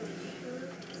speak to a deeper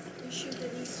issue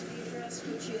that needs to be addressed,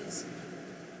 which is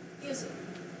it's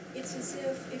as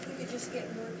if we could just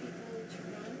get more people to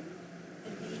run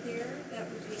and be there, that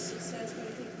would be a success. But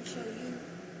I think, Michelle, you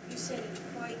said it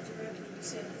quite directly. You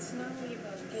said it's not only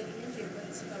about getting in there, but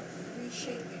it's about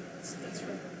reshaping what's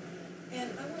there.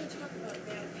 And I want to talk about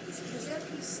that piece, because that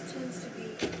piece tends to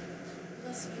be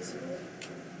less visible.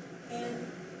 And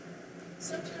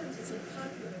sometimes it's in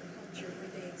popular culture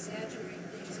where they exaggerate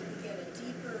things and we get a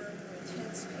deeper, more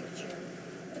intense picture.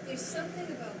 But there's something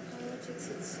about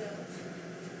politics itself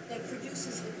that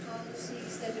produces the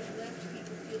policies that have left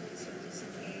people feeling so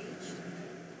disengaged.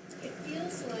 It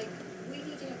feels like we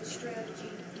need to have a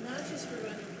strategy, not just for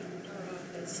running people for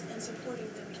office and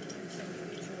supporting them to win as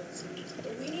individuals,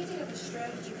 but we need to have a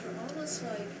strategy for almost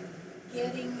like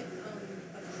getting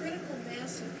a critical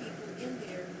mass of people in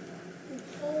there who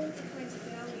hold the kinds of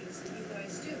values that you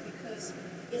guys do, because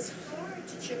it's hard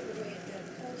to chip away at that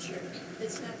culture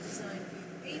that's not designed for you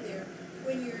to be there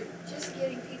when you're just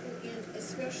getting people in,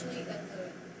 especially at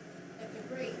the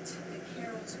rate that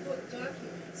Carol's book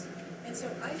documents. And so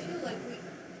I feel like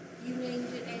you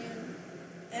named it, and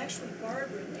actually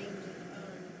Barbara named it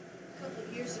a couple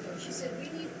of years ago. She said we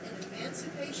need an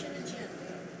emancipation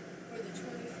agenda for the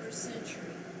 21st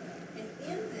century. And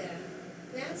in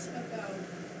that's about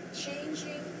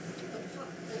changing the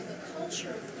culture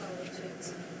of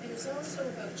politics, and it's also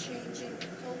about changing the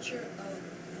culture of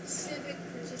civic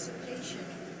participation,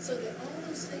 so that all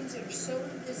those things that are so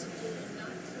invisible and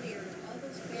not clear, all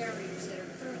those barriers that are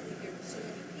currently here for so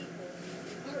many people,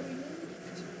 are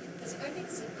removed. Because I think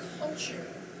it's a culture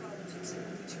of politics that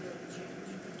we need to really change.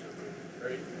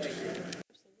 Great, thank you.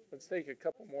 Let's take a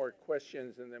couple more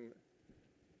questions and then,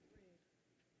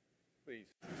 please.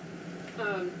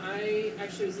 I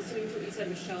actually was listening to what you said,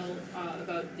 Michelle,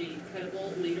 about the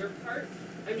credible leader part.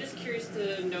 I'm just curious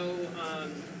to know a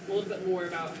little bit more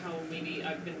about how maybe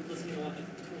I've been listening to a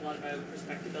lot about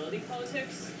respectability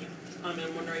politics, and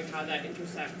I'm wondering how that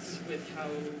intersects with how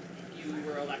you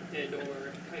were elected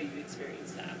or how you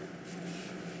experienced that.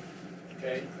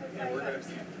 Okay, and we're going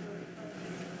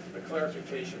to a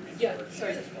clarification before. Yeah,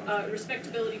 sorry.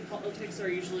 Respectability politics are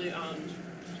usually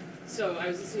so I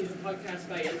was listening to a podcast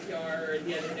by NPR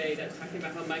the other day that's talking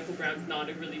about how Michael Brown's not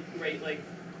a really great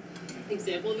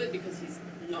example of it, because he's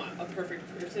not a perfect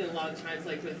person. A lot of times,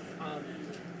 with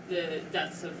the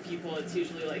deaths of people, it's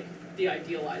usually the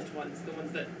idealized ones, the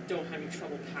ones that don't have any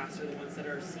trouble past, are the ones that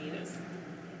are seen as.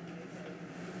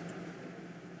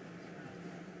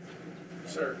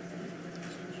 Sir.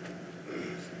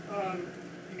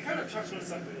 You kind of touched on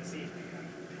something this evening.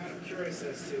 I'm kind of curious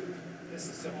as to, this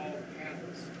is to all the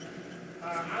panelists.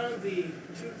 Out of the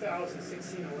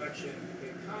 2016 election, the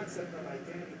concept of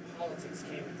identity politics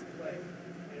came into play.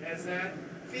 And as that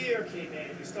fear came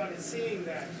in, you started seeing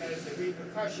that as a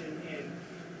repercussion in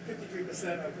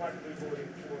 53% of white people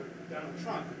voting for Donald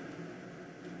Trump.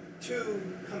 To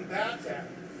combat that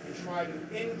and try to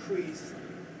increase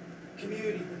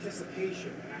community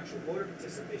participation and actual voter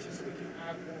participation so we can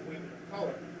have more women of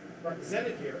color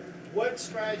represented here, what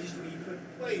strategies do we put in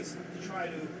place to try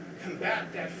to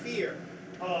combat that fear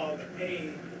of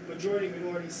a majority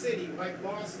minority city like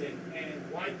Boston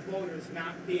and white voters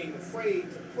not being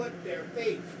afraid to put their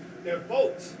faith, their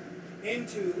votes,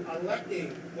 into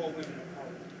electing more women of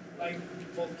color,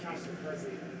 like both Councilor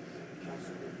Pressley and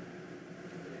Councilor.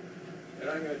 And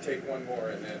I'm going to take one more,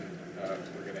 and then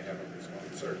we're going to have a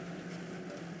response. Sir.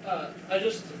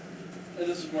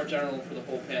 This is more general for the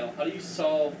whole panel. How do you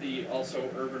solve the also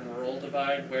urban-rural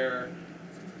divide where,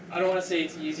 I don't want to say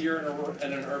it's easier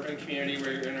in an urban community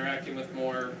where you're interacting with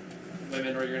more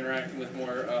women or you're interacting with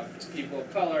more people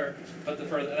of color, but the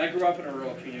further, and I grew up in a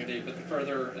rural community, but the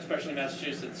further, especially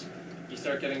Massachusetts, you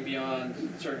start getting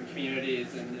beyond certain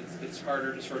communities and it's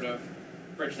harder to sort of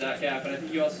bridge that gap. And I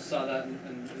think you also saw that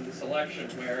in this election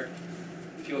where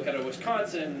if you look at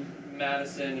Wisconsin,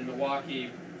 Madison, and Milwaukee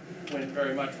went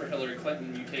very much for Hillary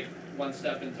Clinton. You take one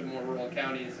step into more rural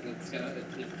counties and it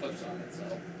flips on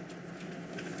itself.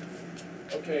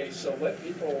 Okay, so let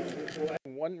people, we'll have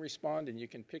one respond, and you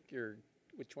can pick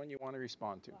which one you want to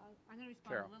respond to. Well, I'm going to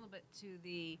respond Carol. a little bit to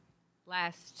the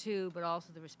last two, but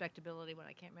also the respectability one.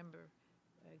 I can't remember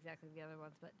exactly the other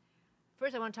ones. But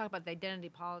first I want to talk about the identity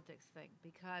politics thing,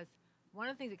 because one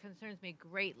of the things that concerns me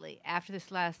greatly after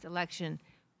this last election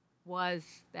was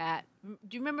that, do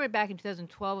you remember back in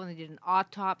 2012 when they did an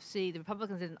autopsy? The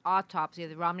Republicans did an autopsy of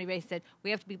the Romney race, said we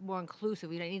have to be more inclusive.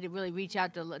 We need to really reach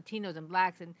out to Latinos and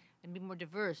blacks and be more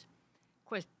diverse. Of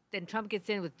course, then Trump gets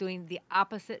in with doing the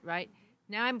opposite, right?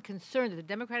 Now I'm concerned that the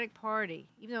Democratic Party,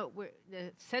 even though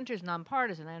the center is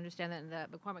nonpartisan, I understand that, and the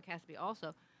McCormick has to be also,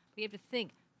 but you have to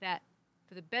think that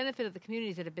for the benefit of the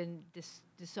communities that have been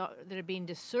that are being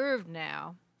disserved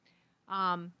now,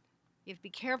 you have to be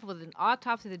careful with an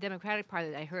autopsy of the Democratic Party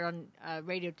that I heard on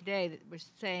radio today that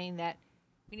was saying that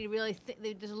we need to really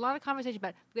there's a lot of conversation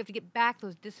about we have to get back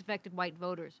those disaffected white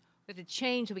voters. We have to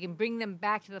change so we can bring them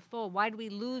back to the fold. Why did we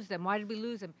lose them? Why did we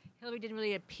lose them? Hillary didn't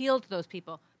really appeal to those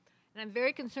people. And I'm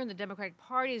very concerned the Democratic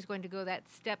Party is going to go that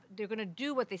step. They're going to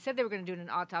do what they said they were going to do in an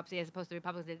autopsy as opposed to the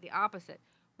Republicans did the opposite.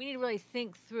 We need to really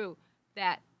think through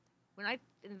that.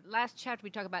 In the last chapter we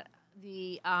talk about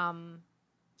the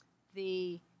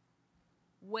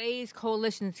ways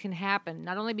coalitions can happen,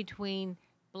 not only between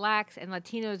blacks and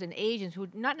Latinos and Asians who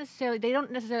don't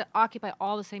necessarily occupy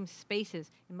all the same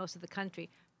spaces in most of the country.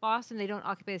 Boston, they don't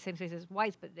occupy the same space as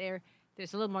whites, but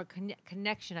there's a little more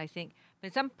connection, I think. But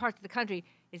in some parts of the country,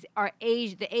 the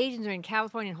Asians are in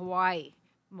California and Hawaii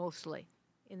mostly,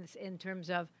 in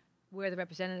terms of where the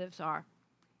representatives are.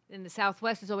 In the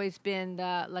Southwest, it's always been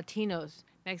the Latinos,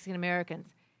 Mexican Americans.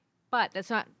 But that's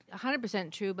not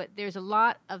 100% true, but there's a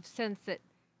lot of sense that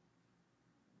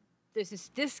there's this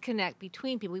disconnect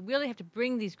between people. We really have to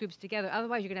bring these groups together.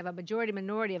 Otherwise, you're going to have a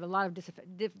majority-minority of a lot of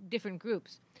different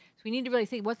groups. So we need to really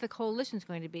think what the coalition's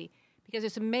going to be, because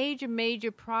there's some major,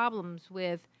 major problems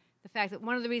with the fact that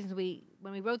one of the reasons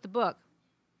when we wrote the book,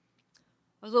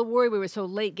 I was a little worried we were so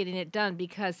late getting it done,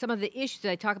 because some of the issues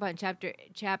that I talk about in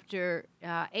chapter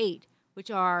 8, which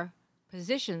are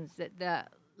positions that the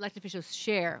elected officials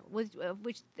share,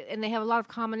 and they have a lot of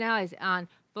commonalities on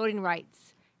voting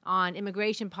rights, on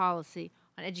immigration policy,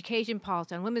 on education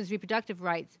policy, on women's reproductive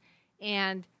rights,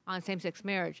 and on same-sex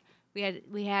marriage. We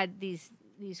had these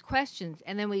questions,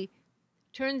 and then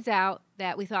turns out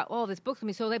that we thought, oh, this book's gonna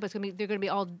be so late, but they're gonna be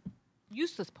all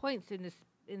useless points in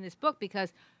this book,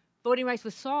 because voting rights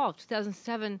was solved.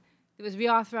 2007, it was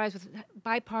reauthorized with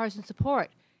bipartisan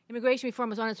support. Immigration reform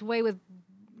was on its way with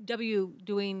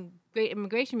doing great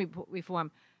immigration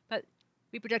reform, but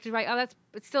reproductive right,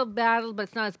 it's still battled, but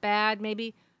it's not as bad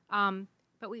maybe.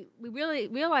 But we really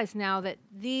realize now that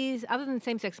these, other than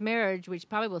same-sex marriage, which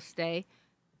probably will stay,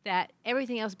 that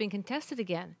everything else is being contested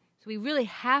again. So we really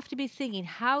have to be thinking,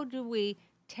 how do we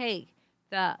take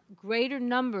the greater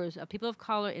numbers of people of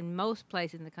color in most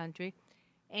places in the country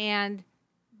and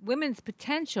women's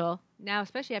potential, now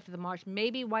especially after the march,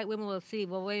 maybe white women will see,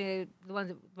 well, wait, the ones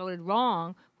that voted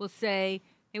wrong will say,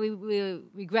 hey, we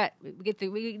regret, we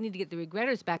need to get the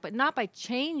regretters back, but not by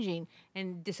changing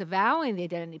and disavowing the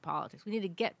identity politics. We need to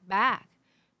get back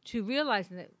to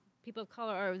realizing that people of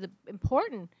color are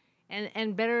important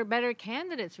and better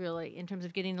candidates, really, in terms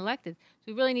of getting elected. So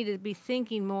we really need to be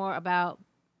thinking more about,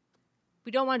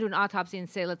 we don't want to do an autopsy and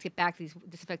say, let's get back these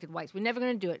disaffected whites. We're never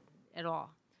going to do it at all.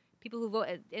 people who vote,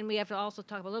 and we have to also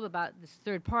talk a little bit about this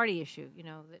third-party issue, you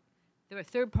know, that there were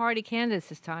third-party candidates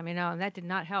this time, you know, and that did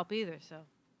not help either, so.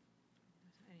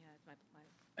 Anyhow, that's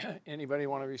my Anybody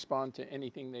want to respond to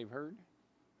anything they've heard?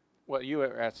 Well, you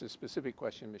asked a specific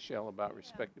question, Michelle, about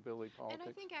respectability politics. And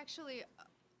I think actually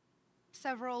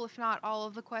several, if not all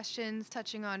of the questions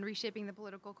touching on reshaping the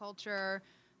political culture,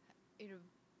 you know,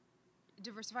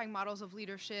 diversifying models of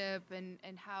leadership and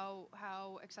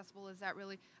how accessible is that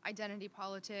really, identity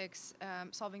politics,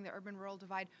 solving the urban-rural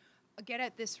divide, get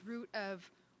at this root of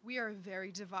we are a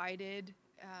very divided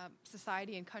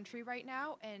society and country right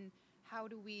now, and how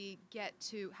do we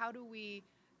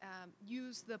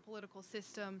use the political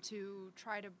system to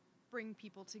try to bring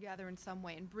people together in some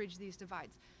way and bridge these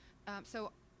divides.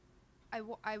 So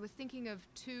I was thinking of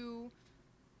two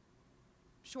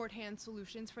shorthand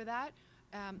solutions for that.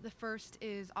 The first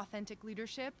is authentic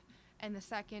leadership, and the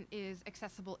second is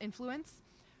accessible influence.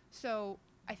 So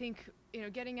I think, you know,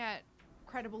 getting at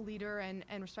credible leader and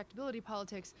respectability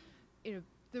politics, you know,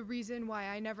 the reason why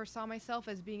I never saw myself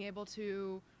as being able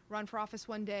to run for office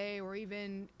one day or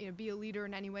even, you know, be a leader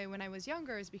in any way when I was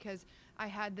younger is because I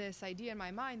had this idea in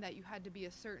my mind that you had to be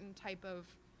a certain type of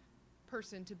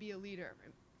person to be a leader.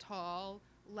 Tall,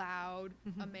 loud,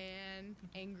 a man,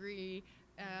 angry,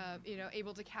 you know,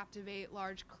 able to captivate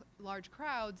large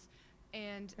crowds,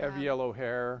 and have yellow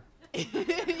hair.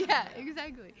 Yeah,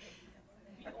 exactly.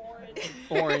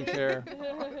 Orange hair.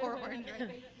 or orange,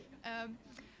 right?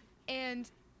 And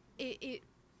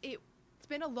it's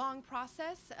been a long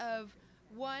process of,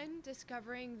 one,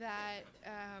 discovering that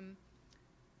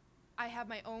I have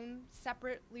my own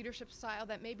separate leadership style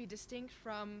that may be distinct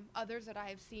from others that I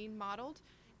have seen modeled,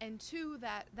 and two,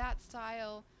 that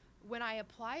style, when I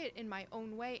apply it in my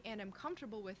own way and am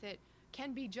comfortable with it,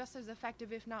 can be just as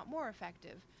effective, if not more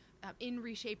effective, in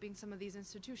reshaping some of these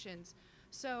institutions.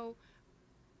 So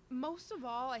most of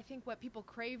all, I think what people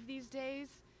crave these days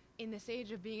in this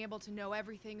age of being able to know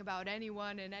everything about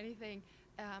anyone and anything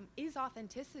is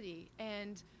authenticity.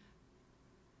 And,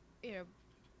 you know,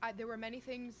 there were many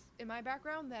things in my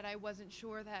background that I wasn't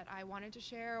sure that I wanted to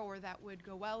share or that would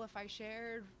go well if I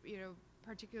shared, you know,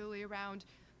 particularly around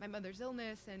my mother's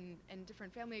illness and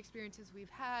different family experiences we've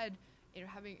had, you know,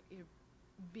 having, you know,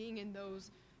 being in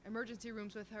those emergency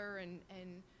rooms with her and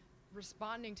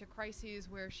responding to crises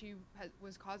where she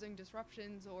was causing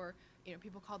disruptions, or, you know,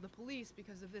 people called the police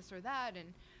because of this or that,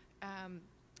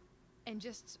 and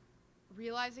just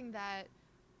realizing that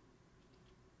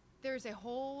there's a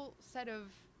whole set of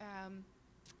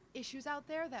issues out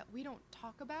there that we don't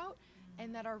talk about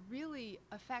and that are really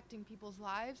affecting people's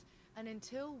lives. And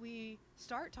until we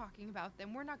start talking about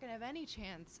them, we're not going to have any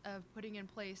chance of putting in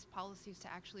place policies to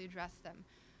actually address them.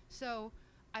 So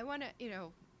I want to, you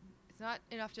know, it's not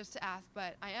enough just to ask,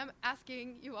 but I am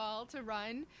asking you all to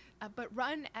run, but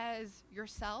run as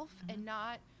yourself and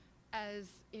not as,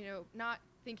 you know, not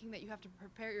thinking that you have to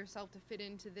prepare yourself to fit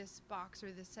into this box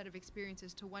or this set of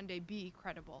experiences to one day be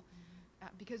credible.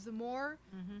 Because the more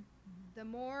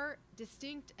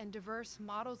distinct and diverse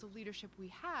models of leadership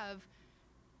we have,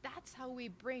 that's how we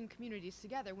bring communities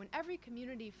together. When every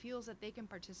community feels that they can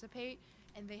participate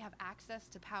and they have access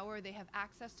to power, they have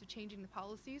access to changing the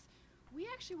policies, we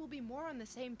actually will be more on the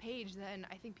same page than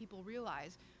I think people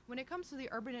realize. When it comes to the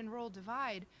urban and rural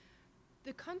divide,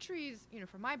 the country's, you know,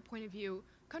 from my point of view,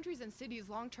 countries and cities'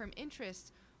 long-term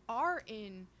interests are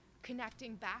in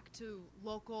connecting back to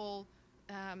local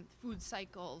food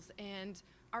cycles, and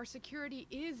our security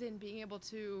is in being able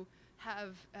to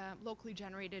have locally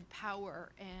generated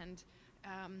power and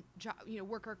you know,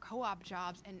 worker co-op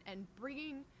jobs, and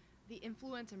bringing the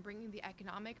influence and bringing the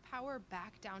economic power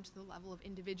back down to the level of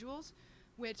individuals,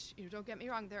 which, you know, don't get me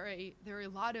wrong, there are a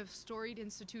lot of storied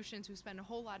institutions who spend a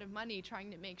whole lot of money trying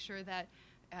to make sure that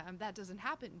that doesn't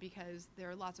happen because there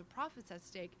are lots of profits at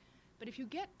stake. But if you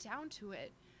get down to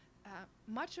it,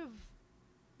 much of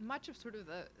sort of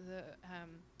the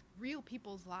real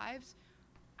people's lives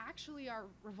actually are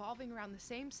revolving around the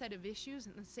same set of issues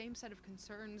and the same set of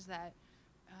concerns that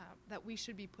we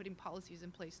should be putting policies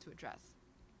in place to address.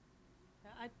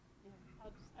 I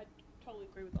totally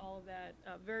agree with all of that.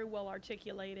 Very well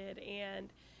articulated.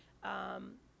 And,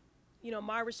 you know,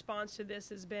 my response to this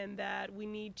has been that we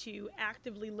need to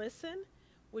actively listen,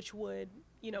 which would,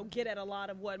 you know, get at a lot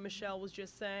of what Michelle was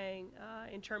just saying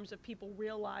in terms of people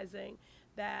realizing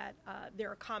that there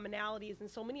are commonalities, and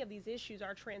so many of these issues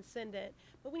are transcendent.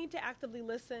 But we need to actively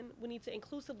listen. We need to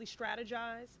inclusively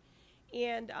strategize.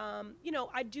 And, you know,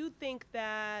 I do think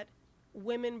that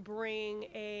women bring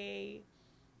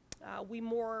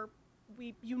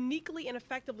we uniquely and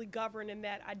effectively govern in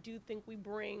that I do think we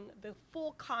bring the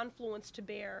full confluence to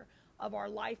bear of our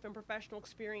life and professional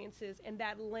experiences and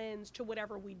that lens to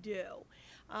whatever we do.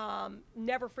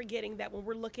 Never forgetting that when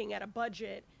we're looking at a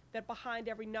budget, that behind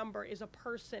every number is a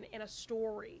person and a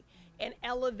story, and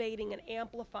elevating and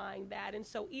amplifying that. And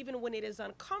so even when it is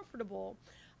uncomfortable,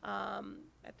 I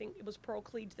think it was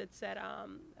Procledes that said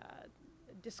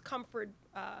discomfort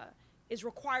is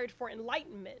required for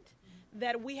enlightenment,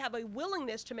 that we have a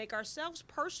willingness to make ourselves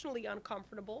personally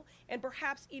uncomfortable and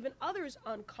perhaps even others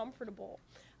uncomfortable,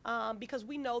 because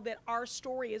we know that our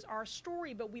story is our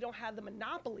story, but we don't have the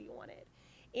monopoly on it.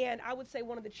 And I would say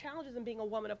one of the challenges in being a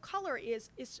woman of color is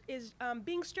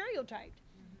being stereotyped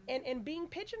and being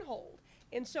pigeonholed.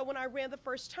 And so when I ran the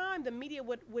first time, the media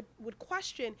would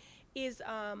question, is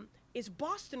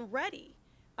Boston ready?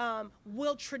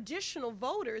 Will traditional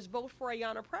voters vote for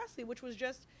Ayanna Pressley, which was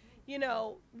just,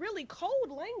 really cold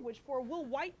language for will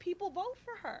white people vote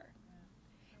for her?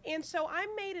 And so I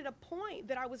made it a point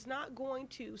that I was not going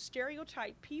to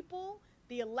stereotype people,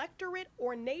 the electorate,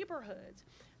 or neighborhoods.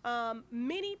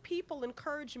 Many people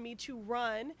encouraged me to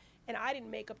run, and I didn't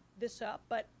make this up,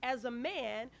 but as a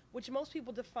man, which most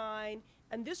people define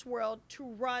in this world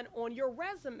to run on your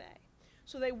resume.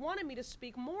 So they wanted me to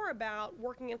speak more about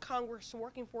working in Congress and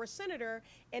working for a senator,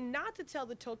 and not to tell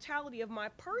the totality of my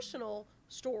personal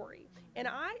story. And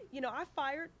I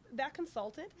fired that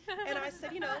consultant, and I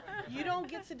said, you don't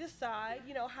get to decide,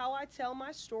 how I tell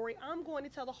my story. I'm going to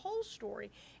tell the whole story.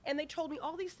 And they told me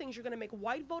all these things. You're going to make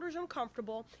white voters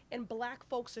uncomfortable and black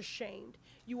folks ashamed.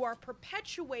 You are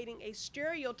perpetuating a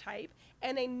stereotype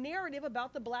and a narrative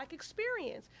about the black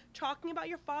experience, talking about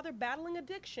your father battling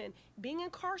addiction, being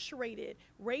incarcerated,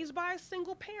 raised by a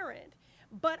single parent.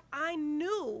 But I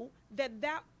knew that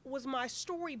that was my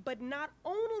story, but not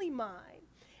only mine.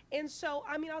 And so,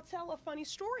 I'll tell a funny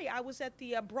story. I was at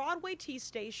the Broadway T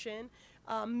station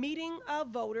meeting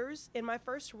voters in my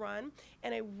first run,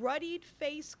 and a ruddied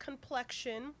face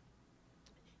complexion,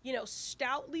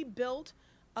 stoutly built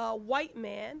white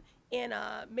man in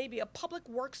maybe a public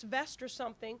works vest or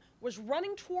something was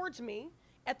running towards me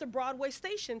at the Broadway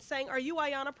station saying, "Are you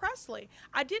Ayanna Pressley?"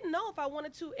 I didn't know if I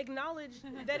wanted to acknowledge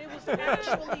that it was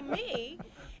actually me.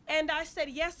 And I said,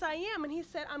 "Yes, I am." And he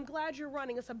said, "I'm glad you're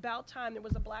running. It's about time there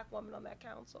was a black woman on that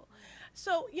council."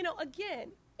 So,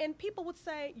 again, and people would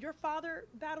say, "Your father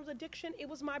battled addiction." It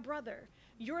was my brother.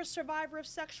 "You're a survivor of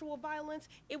sexual violence."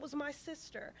 It was my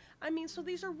sister. So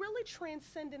these are really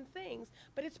transcendent things,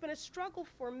 but it's been a struggle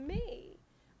for me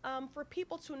for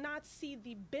people to not see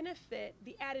the benefit,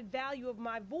 the added value of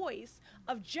my voice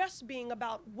of just being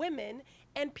about women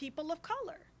and people of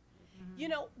color.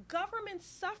 Government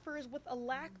suffers with a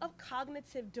lack of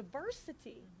cognitive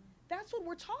diversity. That's what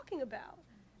we're talking about.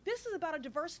 This is about a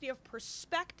diversity of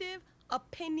perspective,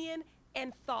 opinion,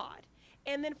 and thought.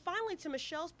 And then finally, to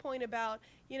Michelle's point about,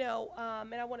 and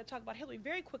I want to talk about Hillary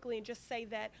very quickly and just say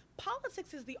that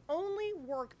politics is the only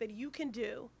work that you can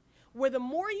do where the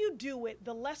more you do it,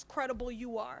 the less credible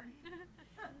you are.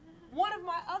 One of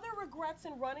my other regrets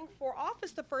in running for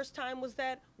office the first time was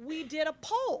that we did a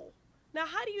poll. Now,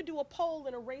 how do you do a poll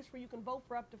in a race where you can vote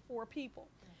for up to 4 people?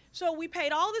 So we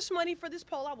paid all this money for this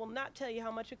poll. I will not tell you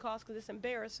how much it cost because it's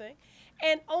embarrassing.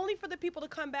 And only for the people to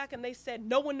come back and they said,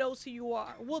 "No one knows who you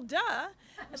are." Well, duh.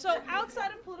 So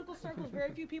outside of political circles,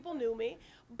 very few people knew me.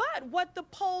 But what the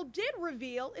poll did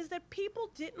reveal is that people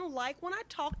didn't like when I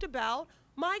talked about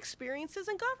my experiences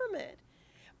in government.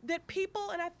 That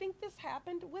people, and I think this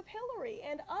happened with Hillary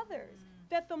and others,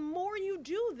 that the more you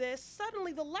do this,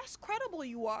 suddenly the less credible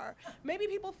you are. Maybe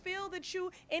people feel that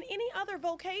you, in any other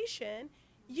vocation,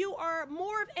 you are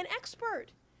more of an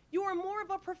expert. You are more of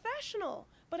a professional.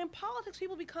 But in politics,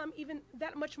 people become even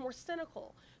that much more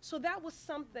cynical. So that was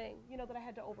something, that I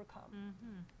had to overcome.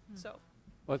 So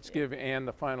Let's give Ann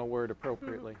the final word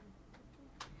appropriately.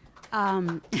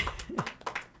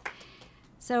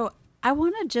 So I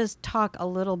want to just talk a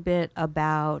little bit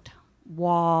about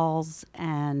walls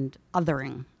and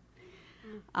othering.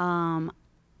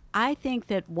 I think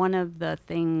that one of the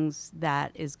things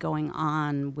that is going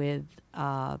on with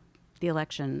the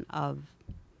election of,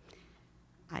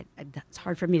 it's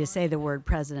hard for me to say the word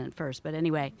president first, but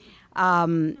anyway,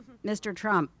 Mr.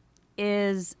 Trump,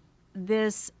 is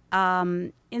this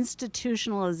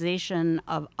institutionalization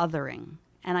of othering.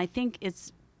 And I think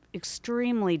it's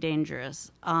extremely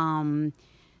dangerous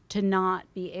to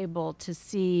not be able to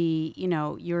see,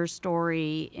 your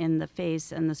story in the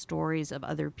face and the stories of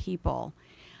other people.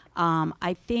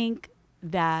 I think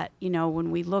that,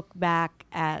 when we look back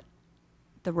at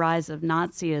the rise of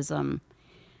Nazism,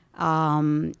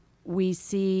 we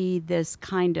see this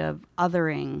kind of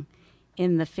othering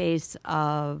in the face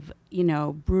of,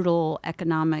 brutal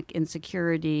economic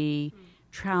insecurity,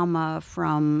 trauma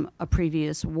from a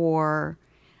previous war.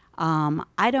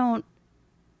 I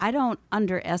don't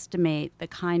underestimate the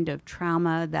kind of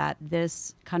trauma that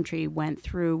this country went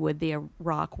through with the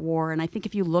Iraq War. And I think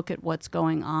if you look at what's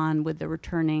going on with the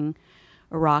returning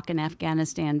Iraq and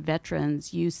Afghanistan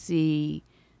veterans, you see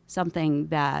something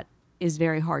that is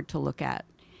very hard to look at.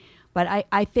 But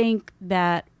I think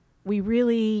that we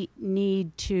really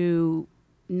need to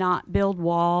not build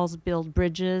walls, build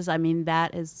bridges. I mean,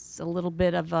 that is a little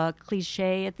bit of a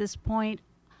cliche at this point.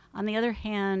 On the other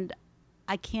hand,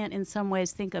 I can't in some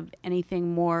ways think of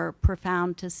anything more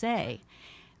profound to say,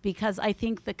 because I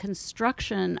think the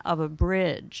construction of a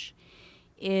bridge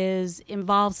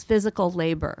involves physical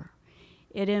labor.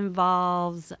 It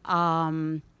involves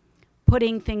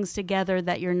putting things together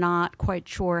that you're not quite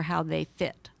sure how they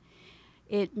fit.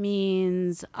 It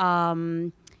means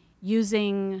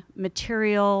using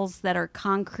materials that are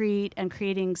concrete and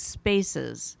creating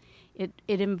spaces. It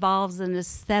involves an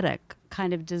aesthetic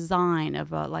kind of design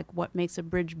of like what makes a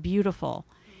bridge beautiful.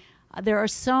 There are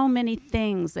so many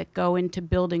things that go into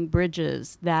building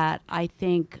bridges that I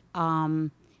think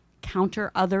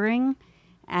counter othering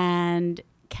and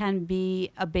can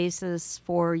be a basis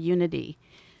for unity.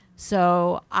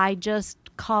 So I just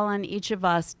call on each of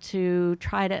us to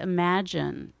try to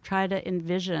imagine, try to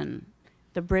envision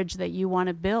the bridge that you want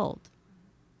to build.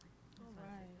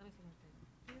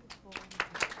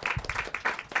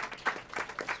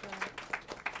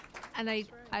 And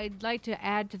I'd like to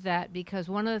add to that, because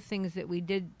one of the things that we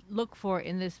did look for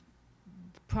in this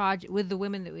project with the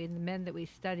women and the men that we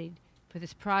studied for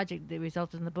this project that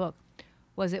resulted in the book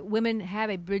was that women have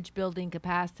a bridge building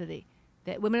capacity,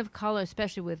 that women of color,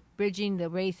 especially with bridging the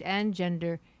race and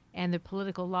gender and their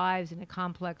political lives in a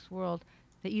complex world,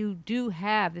 that you do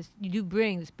have this, you do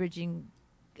bring this bridging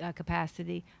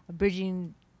capacity, a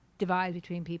bridging divide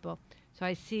between people. So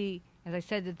I see, as I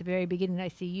said at the very beginning, I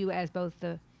see you as both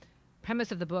the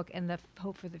premise of the book and the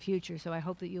hope for the future. So I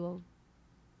hope that you will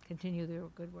continue your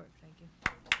good work. Thank you.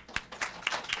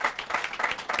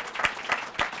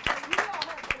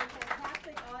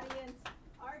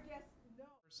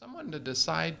 For someone to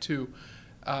decide to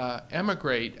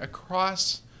emigrate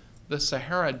across the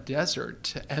Sahara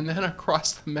Desert and then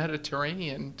across the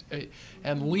Mediterranean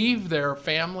and leave their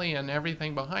family and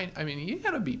everything behind, I mean, you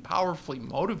got to be powerfully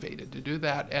motivated to do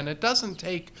that. And it doesn't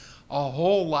take a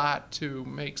whole lot to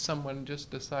make someone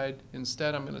just decide,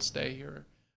 instead I'm going to stay here.